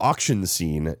the auction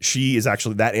scene, she is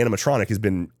actually, that animatronic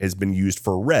has been used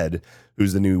for Red,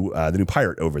 who's the new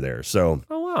pirate over there. So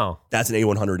wow, that's an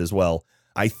A100 as well.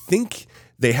 I think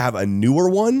they have a newer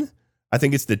one. I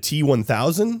think it's the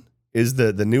T1000 is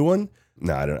the new one.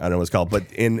 No, I don't know what it's called,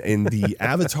 but in the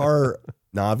Avatar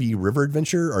Na'vi River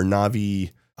Adventure or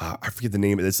Na'vi, I forget the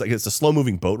name. It's a slow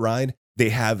moving boat ride. They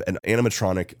have an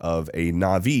animatronic of a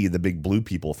Na'vi, the big blue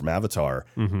people from Avatar.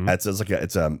 It's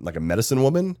like a medicine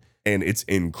woman, and it's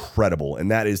incredible. And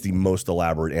that is the most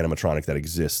elaborate animatronic that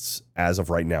exists as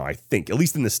of right now, I think, at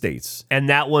least in the States. And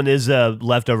that one is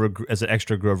leftover as an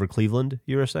extra Grover Cleveland,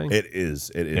 you were saying? It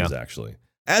is actually.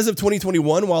 As of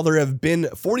 2021, while there have been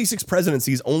 46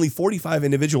 presidencies, only 45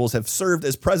 individuals have served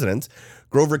as president.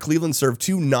 Grover Cleveland served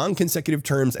 2 non-consecutive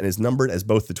terms and is numbered as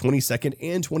both the 22nd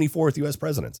and 24th U.S.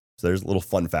 presidents. So there's a little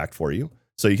fun fact for you.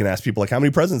 So you can ask people, like, how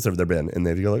many presidents have there been? And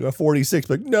they'd go like, 46.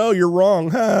 Like, no, you're wrong.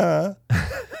 Huh?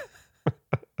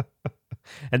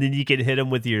 And then you can hit them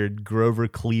with your Grover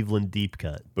Cleveland deep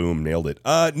cut. Boom, nailed it.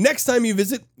 Next time you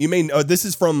visit, you may, this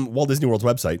is from Walt Disney World's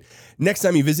website. Next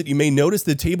time you visit, you may notice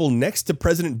the table next to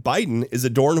President Biden is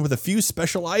adorned with a few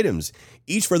special items,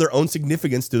 each for their own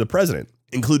significance to the president,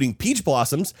 including peach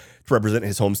blossoms to represent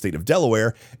his home state of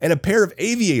Delaware, and a pair of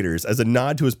aviators as a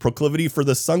nod to his proclivity for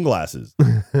the sunglasses.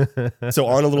 So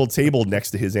on a little table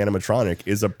next to his animatronic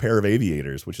is a pair of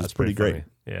aviators, which is pretty great.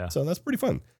 Yeah. So that's pretty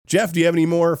fun. Jeff, do you have any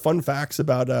more fun facts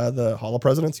about the Hall of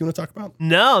Presidents you want to talk about?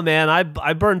 No, man.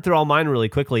 I burned through all mine really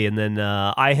quickly, and then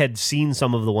I had seen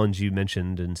some of the ones you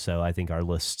mentioned, and so I think our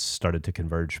lists started to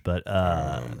converge. But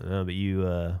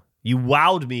you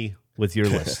wowed me with your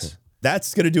list.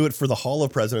 That's going to do it for the Hall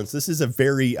of Presidents. This is a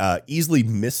very easily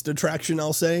missed attraction,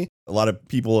 I'll say. A lot of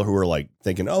people who are like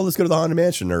thinking, oh, let's go to the Haunted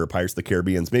Mansion or Pirates of the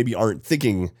Caribbean maybe aren't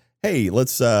thinking, hey,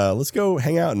 let's go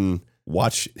hang out and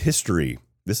watch history.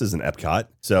 This isn't Epcot.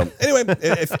 So anyway,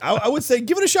 I would say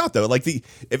give it a shot, though. Like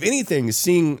if anything,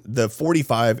 seeing the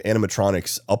 45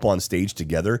 animatronics up on stage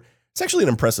together, it's actually an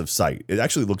impressive sight. It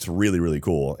actually looks really, really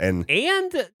cool. And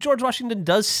George Washington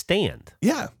does stand.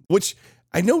 Yeah, which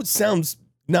I know it sounds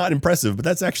not impressive, but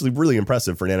that's actually really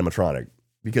impressive for an animatronic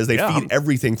because they feed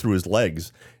everything through his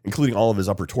legs, including all of his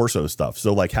upper torso stuff.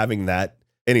 So like having that,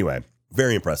 anyway,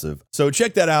 very impressive. So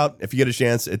check that out if you get a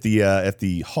chance at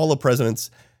the Hall of Presidents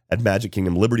at Magic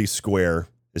Kingdom Liberty Square.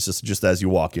 It's just as you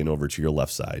walk in over to your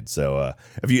left side. So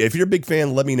if you're a big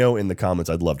fan, let me know in the comments.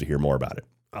 I'd love to hear more about it.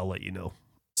 I'll let you know.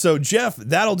 So Jeff,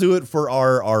 that'll do it for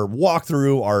our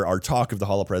walkthrough, our talk of the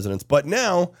Hall of Presidents. But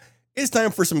now it's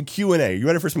time for some Q&A. You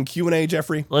ready for some Q&A,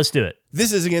 Jeffrey? Let's do it.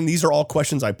 These are all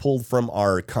questions I pulled from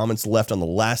our comments left on the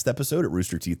last episode at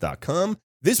roosterteeth.com.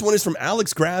 This one is from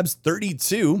Alex Grabs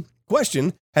 32.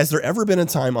 Question, has there ever been a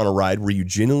time on a ride where you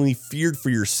genuinely feared for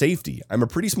your safety? I'm a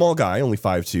pretty small guy, only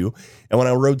 5'2", and when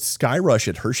I rode Sky Rush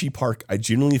at Hershey Park, I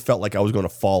genuinely felt like I was going to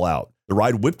fall out. The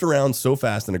ride whipped around so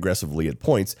fast and aggressively at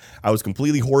points, I was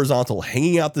completely horizontal,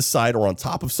 hanging out the side or on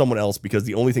top of someone else because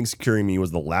the only thing securing me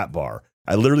was the lap bar.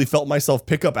 I literally felt myself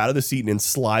pick up out of the seat and then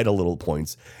slide a little at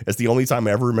points. It's the only time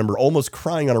I ever remember almost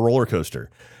crying on a roller coaster.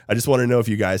 I just want to know if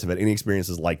you guys have had any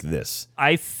experiences like this.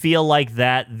 I feel like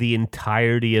that the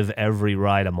entirety of every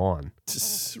ride I'm on.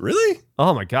 Really?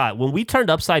 Oh my God. When we turned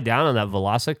upside down on that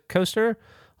Velocicoaster,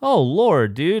 oh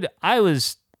Lord, dude, I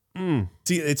was...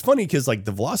 See, it's funny because like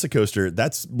the Velocicoaster,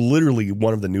 that's literally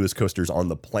one of the newest coasters on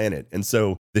the planet. And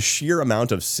so the sheer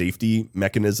amount of safety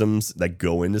mechanisms that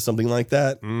go into something like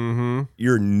that,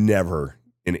 you're never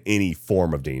in any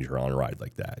form of danger on a ride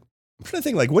like that. I'm trying to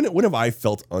think, like, when have I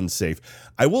felt unsafe?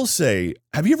 I will say,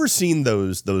 have you ever seen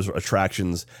those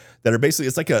attractions that are basically,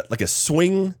 it's like a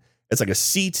swing, it's like a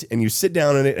seat, and you sit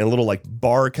down in it, and a little like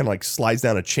bar kind of like slides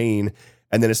down a chain,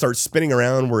 and then it starts spinning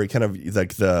around where it kind of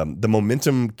like the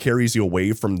momentum carries you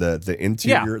away from the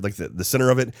interior, like the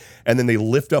center of it, and then they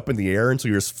lift up in the air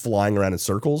until you're just flying around in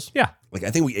circles. Yeah. Like, I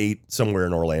think we ate somewhere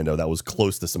in Orlando that was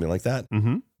close to something like that.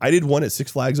 Mm-hmm. I did one at Six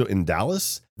Flags in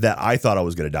Dallas that I thought I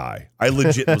was going to die. I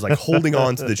legit was like holding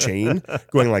on to the chain,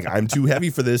 going like, I'm too heavy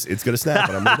for this. It's going to snap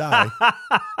and I'm going to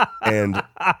die. And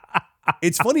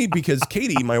it's funny because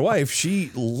Katie, my wife, she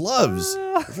loves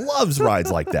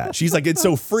rides like that. She's like, it's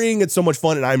so freeing. It's so much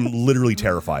fun. And I'm literally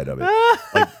terrified of it.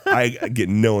 Like, I get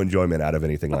no enjoyment out of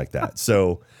anything like that.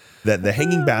 So that the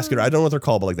hanging basket, I don't know what they're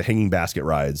called, but like the hanging basket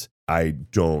rides, I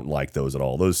don't like those at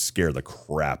all. Those scare the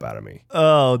crap out of me.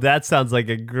 Oh, that sounds like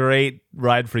a great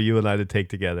ride for you and I to take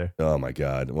together. Oh my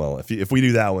God. Well, if we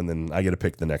do that one, then I get to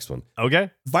pick the next one.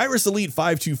 Okay. Virus Elite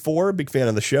 524, big fan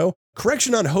of the show.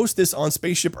 Correction on hostess on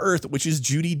Spaceship Earth, which is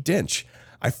Judi Dench.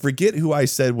 I forget who I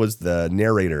said was the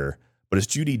narrator, but it's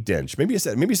Judi Dench. Maybe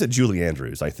I said Julie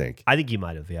Andrews, I think. I think you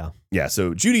might have, yeah. Yeah,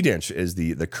 so Judi Dench is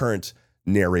the current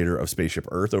narrator of Spaceship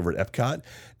Earth over at Epcot.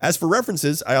 As for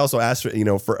references, I also asked,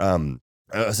 saying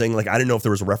like, I didn't know if there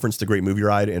was a reference to Great Movie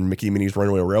Ride and Mickey and Minnie's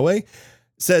Runaway Railway. It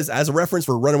says, as a reference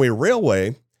for Runaway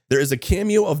Railway, there is a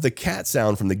cameo of the cat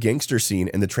sound from the gangster scene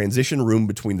in the transition room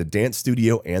between the dance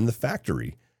studio and the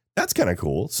factory. That's kind of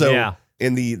cool. So yeah.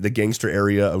 In the gangster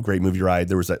area of Great Movie Ride,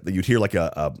 there was you'd hear like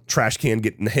a trash can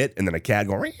getting hit and then a cat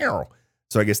going, meow.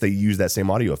 So I guess they use that same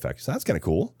audio effect. So that's kind of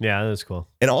cool. Yeah, that is cool.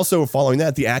 And also following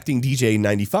that, the acting DJ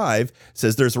 95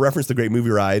 says there's a reference to Great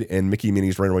Movie Ride and Mickey and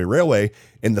Minnie's Runaway Railway.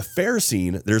 In the fair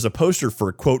scene, there's a poster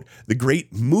for, quote, the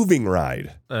Great Moving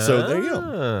Ride. So there you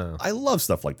go. I love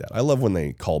stuff like that. I love when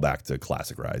they call back to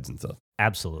classic rides and stuff.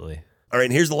 Absolutely. All right,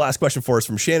 and here's the last question for us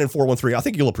from Shannon413. I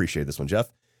think you'll appreciate this one,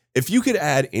 Jeff. If you could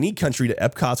add any country to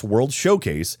Epcot's World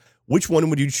Showcase, which one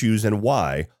would you choose and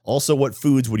why? Also, what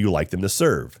foods would you like them to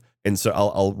serve? And so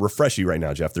I'll refresh you right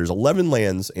now, Jeff. There's 11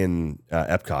 lands in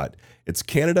Epcot. It's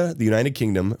Canada, the United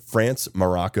Kingdom, France,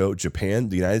 Morocco, Japan,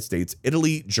 the United States,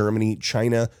 Italy, Germany,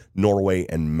 China, Norway,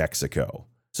 and Mexico.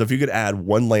 So if you could add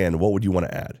one land, what would you want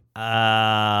to add?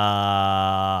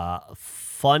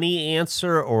 Funny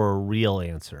answer or a real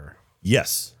answer?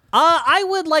 Yes. I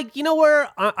would like, where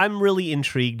I'm really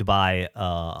intrigued by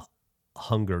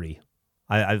Hungary.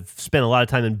 I've spent a lot of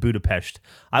time in Budapest.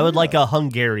 I would like a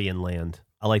Hungarian land.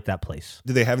 I like that place.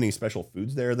 Do they have any special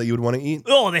foods there that you would want to eat?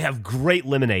 Oh, they have great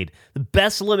lemonade. The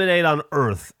best lemonade on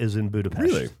earth is in Budapest.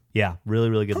 Really? Yeah,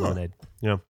 really, really good lemonade.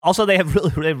 Also they have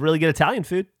really good Italian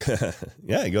food.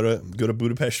 Yeah, go to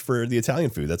Budapest for the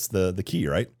Italian food. That's the key,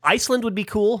 right? Iceland would be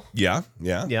cool. Yeah.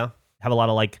 Have a lot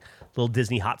of like little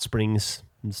Disney hot springs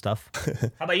and stuff.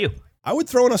 How about you? I would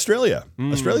throw in Australia.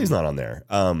 Australia's not on there.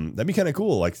 That'd be kind of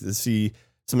cool. Like to see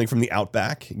something from the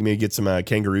outback. Maybe get some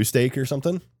kangaroo steak or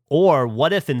something. Or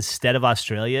what if instead of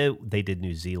Australia, they did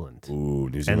New Zealand? Ooh,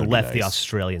 New Zealand. And left the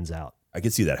Australians out. I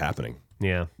could see that happening.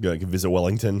 Yeah. Go like visit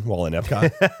Wellington while in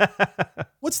Epcot.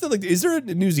 What's is there a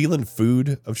New Zealand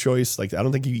food of choice? Like, I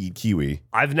don't think you eat kiwi.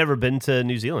 I've never been to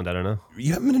New Zealand. I don't know.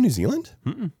 You haven't been to New Zealand?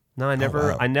 Mm-mm. No,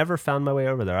 I never found my way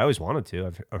over there. I always wanted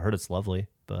to. I've heard it's lovely,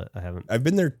 but I haven't. I've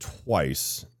been there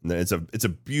twice. It's a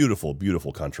beautiful,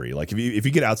 beautiful country. Like if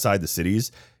you get outside the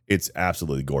cities, it's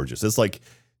absolutely gorgeous. It's like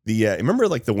remember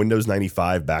like the Windows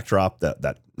 95 backdrop,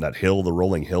 that hill, the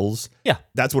rolling hills? Yeah.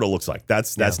 That's what it looks like.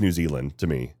 That's New Zealand to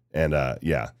me. And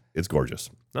it's gorgeous.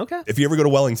 Okay. If you ever go to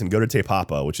Wellington, go to Te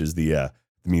Papa, which is the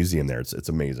museum there. It's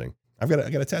amazing. I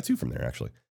got a tattoo from there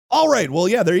actually. All right. Well,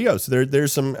 yeah, there you go. So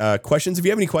there's some questions. If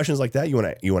you have any questions like that you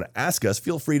want to ask us,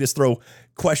 feel free to throw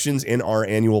questions in our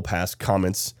annual pass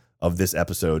comments of this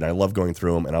episode. I love going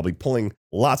through them, and I'll be pulling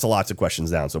lots of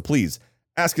questions down. So please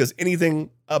ask us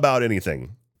anything about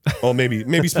anything. Well,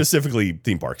 maybe specifically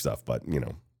theme park stuff, but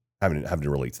having to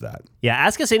relate to that. Yeah,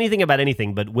 ask us anything about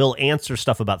anything, but we'll answer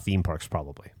stuff about theme parks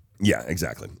probably. Yeah,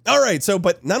 exactly. All right. So,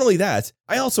 but not only that,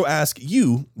 I also ask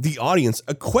you, the audience,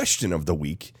 a question of the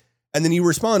week. And then you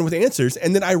respond with answers.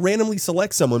 And then I randomly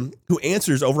select someone who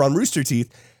answers over on Rooster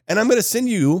Teeth. And I'm going to send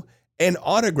you an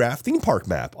autographed theme park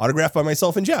map, autographed by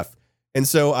myself and Jeff. And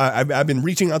so I've been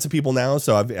reaching out to people now.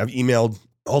 So I've emailed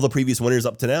all the previous winners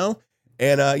up to now.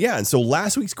 And and so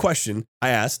last week's question I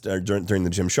asked during the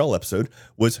Jim Shull episode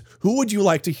was, who would you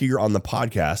like to hear on the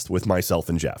podcast with myself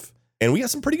and Jeff? And we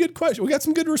got some pretty good questions. We got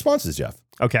some good responses, Jeff.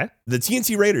 Okay. The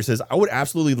TNC Raider says, I would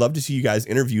absolutely love to see you guys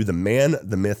interview the man,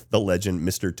 the myth, the legend,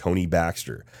 Mr. Tony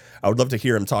Baxter. I would love to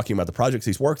hear him talking about the projects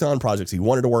he's worked on, projects he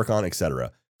wanted to work on,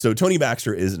 etc. So Tony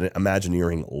Baxter is an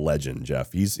Imagineering legend,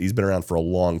 Jeff. He's been around for a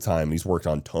long time. And he's worked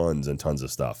on tons and tons of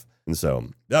stuff. And so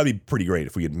that'd be pretty great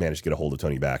if we could manage to get a hold of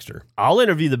Tony Baxter. I'll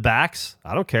interview the backs.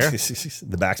 I don't care.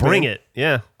 The Bax Bring man. it.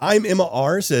 Yeah. I'm Emma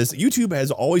R. says, YouTube has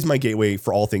always my gateway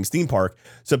for all things theme park.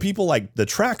 So people like the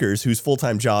Trackers, whose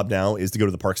full-time job now is to go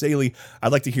to the parks daily,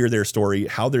 I'd like to hear their story,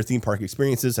 how their theme park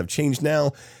experiences have changed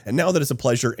now, and now that it's a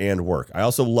pleasure and work. I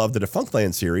also love the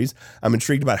Defunctland series. I'm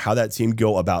intrigued about how that team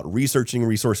go about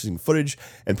resourcing footage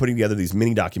and putting together these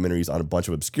mini documentaries on a bunch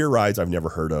of obscure rides I've never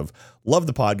heard of. Love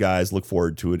the pod, guys. Look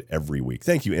forward to it every week.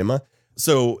 Thank you, Emma.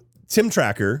 So Tim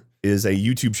Tracker is a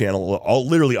YouTube channel.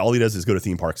 Literally all he does is go to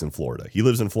theme parks in Florida. He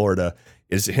lives in Florida.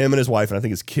 It's him and his wife, and I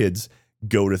think his kids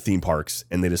go to theme parks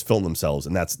and they just film themselves.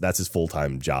 And that's his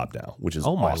full-time job now, which is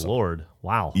awesome. My Lord.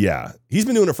 Wow. Yeah. He's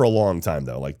been doing it for a long time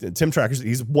though. Like Tim Tracker,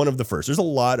 he's one of the first. There's a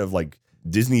lot of like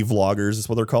Disney vloggers is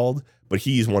what they're called, but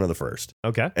he's one of the first.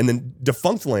 Okay. And then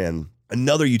Defunctland,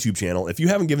 another YouTube channel. If you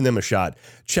haven't given them a shot,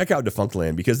 check out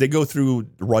Defunctland because they go through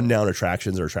rundown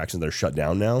attractions or attractions that are shut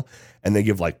down now. And they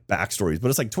give like backstories, but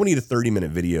it's like 20 to 30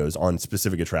 minute videos on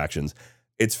specific attractions.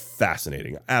 It's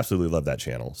fascinating. I absolutely love that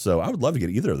channel. So I would love to get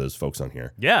either of those folks on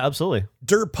here. Yeah, absolutely.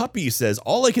 Dirt Puppy says,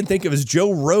 all I can think of is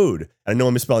Joe Road. I know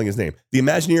I'm misspelling his name. The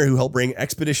Imagineer who helped bring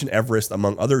Expedition Everest,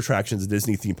 among other attractions at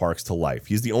Disney theme parks, to life.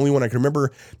 He's the only one I can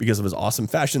remember because of his awesome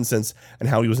fashion sense and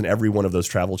how he was in every one of those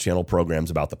Travel Channel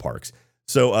programs about the parks.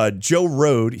 So Joe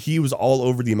Road, he was all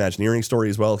over the Imagineering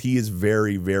story as well. He is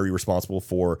very, very responsible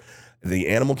for the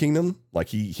Animal Kingdom. Like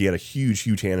he had a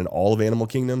huge hand in all of Animal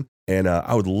Kingdom. And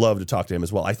I would love to talk to him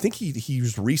as well. I think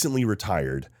he's recently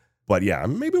retired. But yeah,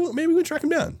 maybe we track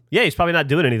him down. Yeah, he's probably not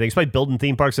doing anything. He's probably building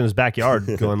theme parks in his backyard,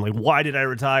 going like, why did I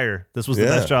retire? This was the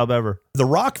best job ever. The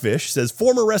Rockfish says,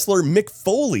 former wrestler Mick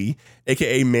Foley,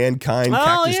 a.k.a. Mankind,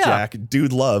 Cactus Jack,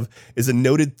 Dude Love, is a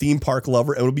noted theme park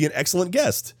lover and would be an excellent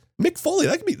guest. Mick Foley,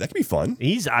 that could be fun.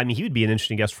 He would be an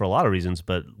interesting guest for a lot of reasons,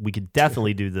 but we could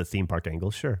definitely do the theme park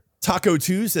angle, sure. Taco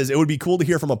 2 says it would be cool to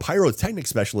hear from a pyrotechnic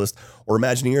specialist or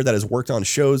Imagineer that has worked on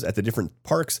shows at the different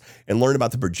parks and learn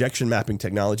about the projection mapping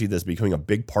technology that's becoming a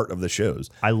big part of the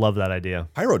shows. I love that idea.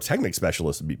 Pyrotechnic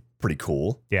specialist would be pretty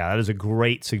cool. Yeah, that is a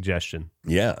great suggestion.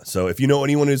 Yeah, so if you know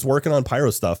anyone who's working on pyro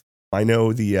stuff, I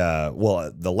know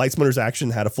the Light Splitters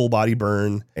Action had a full body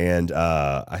burn, and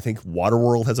I think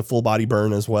Waterworld has a full body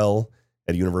burn as well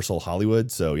at Universal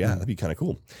Hollywood. So yeah, that'd be kind of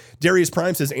cool. Darius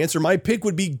Prime says, answer, my pick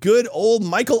would be good old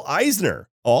Michael Eisner.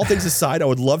 All things aside, I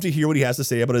would love to hear what he has to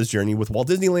say about his journey with Walt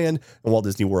Disneyland and Walt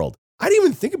Disney World. I didn't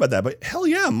even think about that, but hell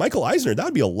yeah, Michael Eisner, that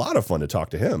would be a lot of fun to talk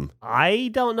to him.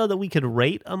 I don't know that we could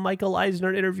rate a Michael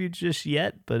Eisner interview just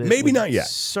yet, but maybe not yet.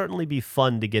 Certainly be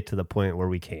fun to get to the point where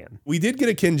we can. We did get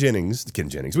a Ken Jennings.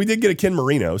 We did get a Ken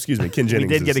Marino. Excuse me, Ken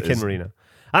Jennings. We did get a Ken Marino.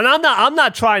 And I'm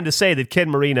not trying to say that Ken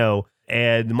Marino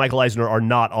and Michael Eisner are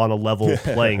not on a level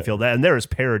playing field. And there is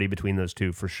parity between those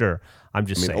two for sure. I'm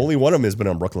just saying. Only one of them has been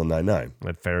on Brooklyn Nine-Nine.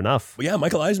 Fair enough. But yeah,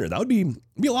 Michael Eisner, that would be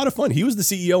a lot of fun. He was the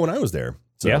CEO when I was there.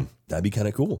 So yeah, that'd be kind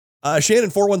of cool.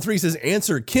 Shannon413 says,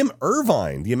 answer, Kim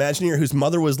Irvine, the Imagineer whose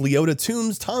mother was Leota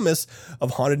Toombs Thomas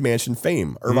of Haunted Mansion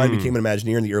fame. Irvine became an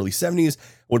Imagineer in the early 70s,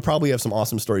 would probably have some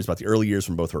awesome stories about the early years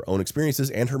from both her own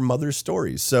experiences and her mother's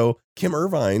stories. So Kim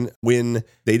Irvine, when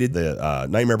they did the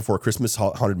Nightmare Before Christmas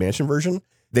Haunted Mansion version,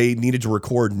 they needed to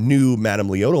record new Madame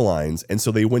Leota lines. And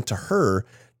so they went to her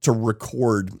to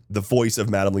record the voice of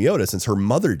Madame Leota since her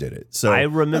mother did it. So I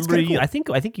remember you.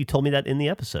 Cool. I think you told me that in the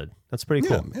episode. That's pretty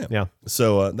cool. Yeah.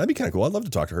 So that'd be kind of cool. I'd love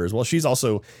to talk to her as well. She's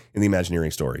also in the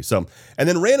Imagineering story. So, and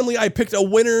then randomly I picked a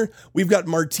winner. We've got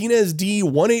Martinez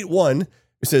D181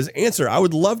 who says, answer, I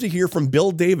would love to hear from Bill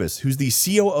Davis, who's the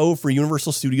COO for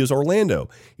Universal Studios Orlando.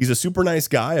 He's a super nice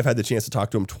guy. I've had the chance to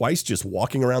talk to him twice just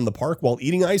walking around the park while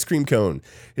eating ice cream cone.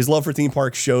 His love for theme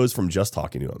park shows from just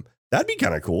talking to him. That'd be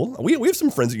kind of cool. We have some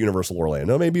friends at Universal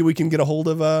Orlando. Maybe we can get a hold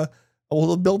of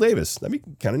Bill Davis. That'd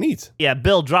be kind of neat. Yeah,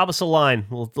 Bill, drop us a line.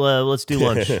 Let's do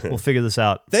lunch. We'll figure this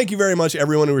out. Thank you very much,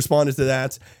 everyone who responded to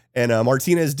that. And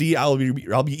Martinez D, I'll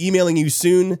be emailing you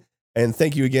soon. And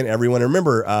thank you again, everyone. And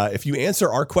remember, if you answer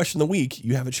our question of the week,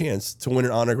 you have a chance to win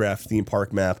an autographed theme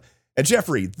park map. And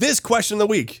Jeffrey, this question of the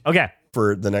week. Okay.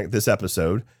 For this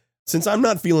episode. Since I'm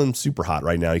not feeling super hot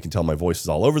right now, you can tell my voice is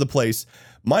all over the place.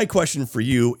 My question for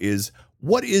you is,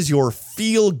 what is your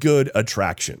feel-good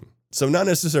attraction? So not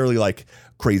necessarily like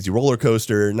crazy roller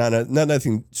coaster, not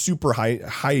nothing super high,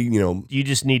 You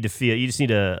just need to feel, you just need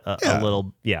a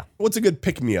little, What's a good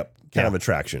pick-me-up kind of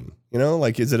attraction?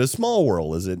 Like, is it a Small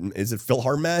World? Is it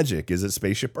Philhar Magic? Is it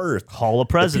Spaceship Earth? Hall of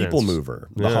Presidents. The People Mover.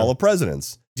 The Hall of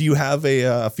Presidents. Do you have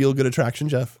a feel-good attraction,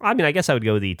 Jeff? I mean, I guess I would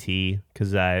go with E.T.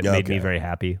 because it made me very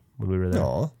happy when we were there.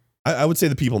 Aw. I would say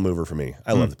the people mover for me.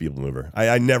 I love the people mover.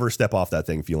 I never step off that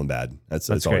thing feeling bad. That's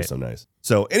always so nice.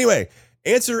 So anyway,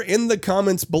 answer in the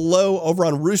comments below over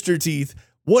on Rooster Teeth.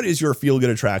 What is your feel-good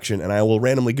attraction? And I will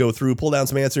randomly go through, pull down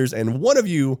some answers, and one of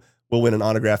you will win an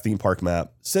autographed theme park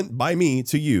map sent by me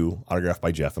to you, autographed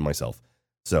by Jeff and myself.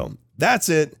 So that's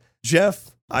it. Jeff,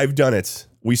 I've done it.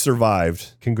 We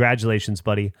survived. Congratulations,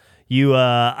 buddy.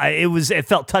 It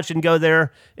felt touch and go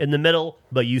there in the middle,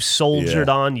 but you soldiered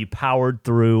on, you powered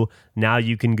through. Now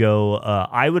you can go.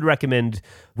 I would recommend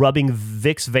rubbing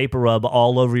Vicks Vapor Rub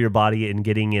all over your body and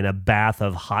getting in a bath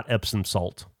of hot Epsom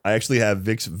salt. I actually have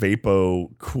Vicks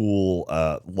Vapo Cool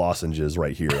lozenges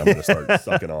right here. I'm going to start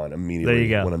sucking on immediately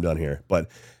when I'm done here.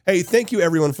 But hey, thank you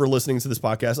everyone for listening to this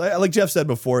podcast. Like Jeff said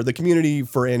before, the community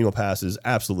for Annual Pass is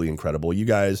absolutely incredible. You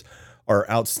guys are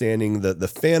outstanding. The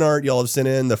fan art y'all have sent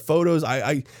in, the photos,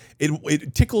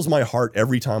 it tickles my heart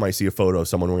every time I see a photo of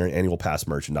someone wearing Annual Pass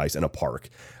merchandise in a park.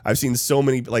 I've seen so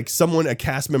many, like a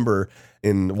cast member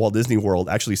in Walt Disney World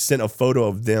actually sent a photo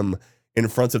of them in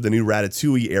front of the new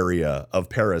Ratatouille area of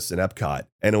Paris and Epcot.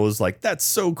 And it was like, that's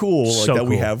so cool.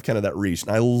 We have kind of that reach.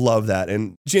 And I love that.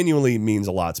 And genuinely means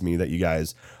a lot to me that you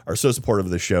guys are so supportive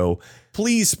of the show.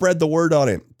 Please spread the word on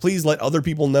it. Please let other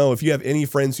people know. If you have any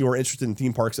friends who are interested in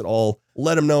theme parks at all,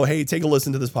 let them know, hey, take a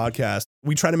listen to this podcast.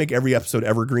 We try to make every episode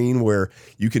evergreen where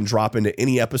you can drop into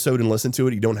any episode and listen to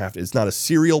it. You don't have to, it's not a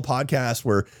serial podcast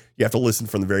where you have to listen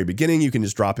from the very beginning. You can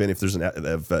just drop in if there's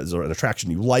an attraction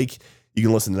you like. You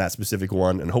can listen to that specific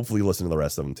one and hopefully listen to the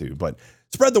rest of them too. But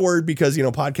spread the word because,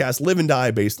 podcasts live and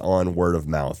die based on word of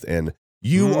mouth. And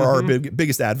you are our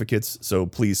biggest advocates, so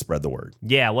please spread the word.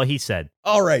 Yeah, what he said.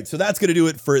 All right, so that's going to do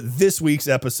it for this week's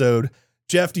episode.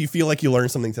 Jeff, do you feel like you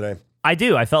learned something today? I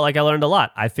do. I felt like I learned a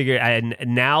lot. I figured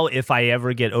now if I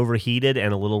ever get overheated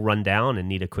and a little run down and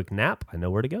need a quick nap, I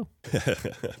know where to go.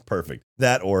 Perfect.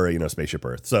 That or, Spaceship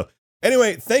Earth. So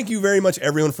anyway, thank you very much,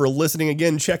 everyone, for listening.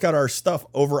 Again, check out our stuff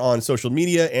over on social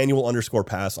media,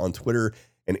 annual_pass on Twitter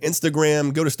and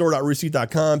Instagram. Go to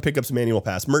store.roosterteeth.com, pick up some Annual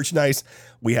Pass merchandise.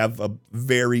 We have a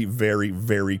very, very,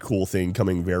 very cool thing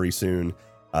coming very soon.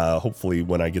 Hopefully,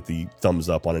 when I get the thumbs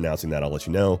up on announcing that, I'll let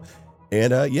you know.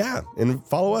 And and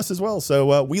follow us as well.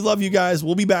 So we love you guys.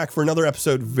 We'll be back for another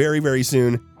episode very, very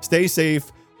soon. Stay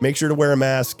safe. Make sure to wear a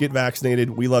mask. Get vaccinated.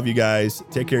 We love you guys.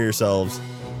 Take care of yourselves.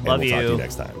 And we'll talk to you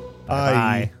next time.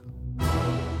 Bye.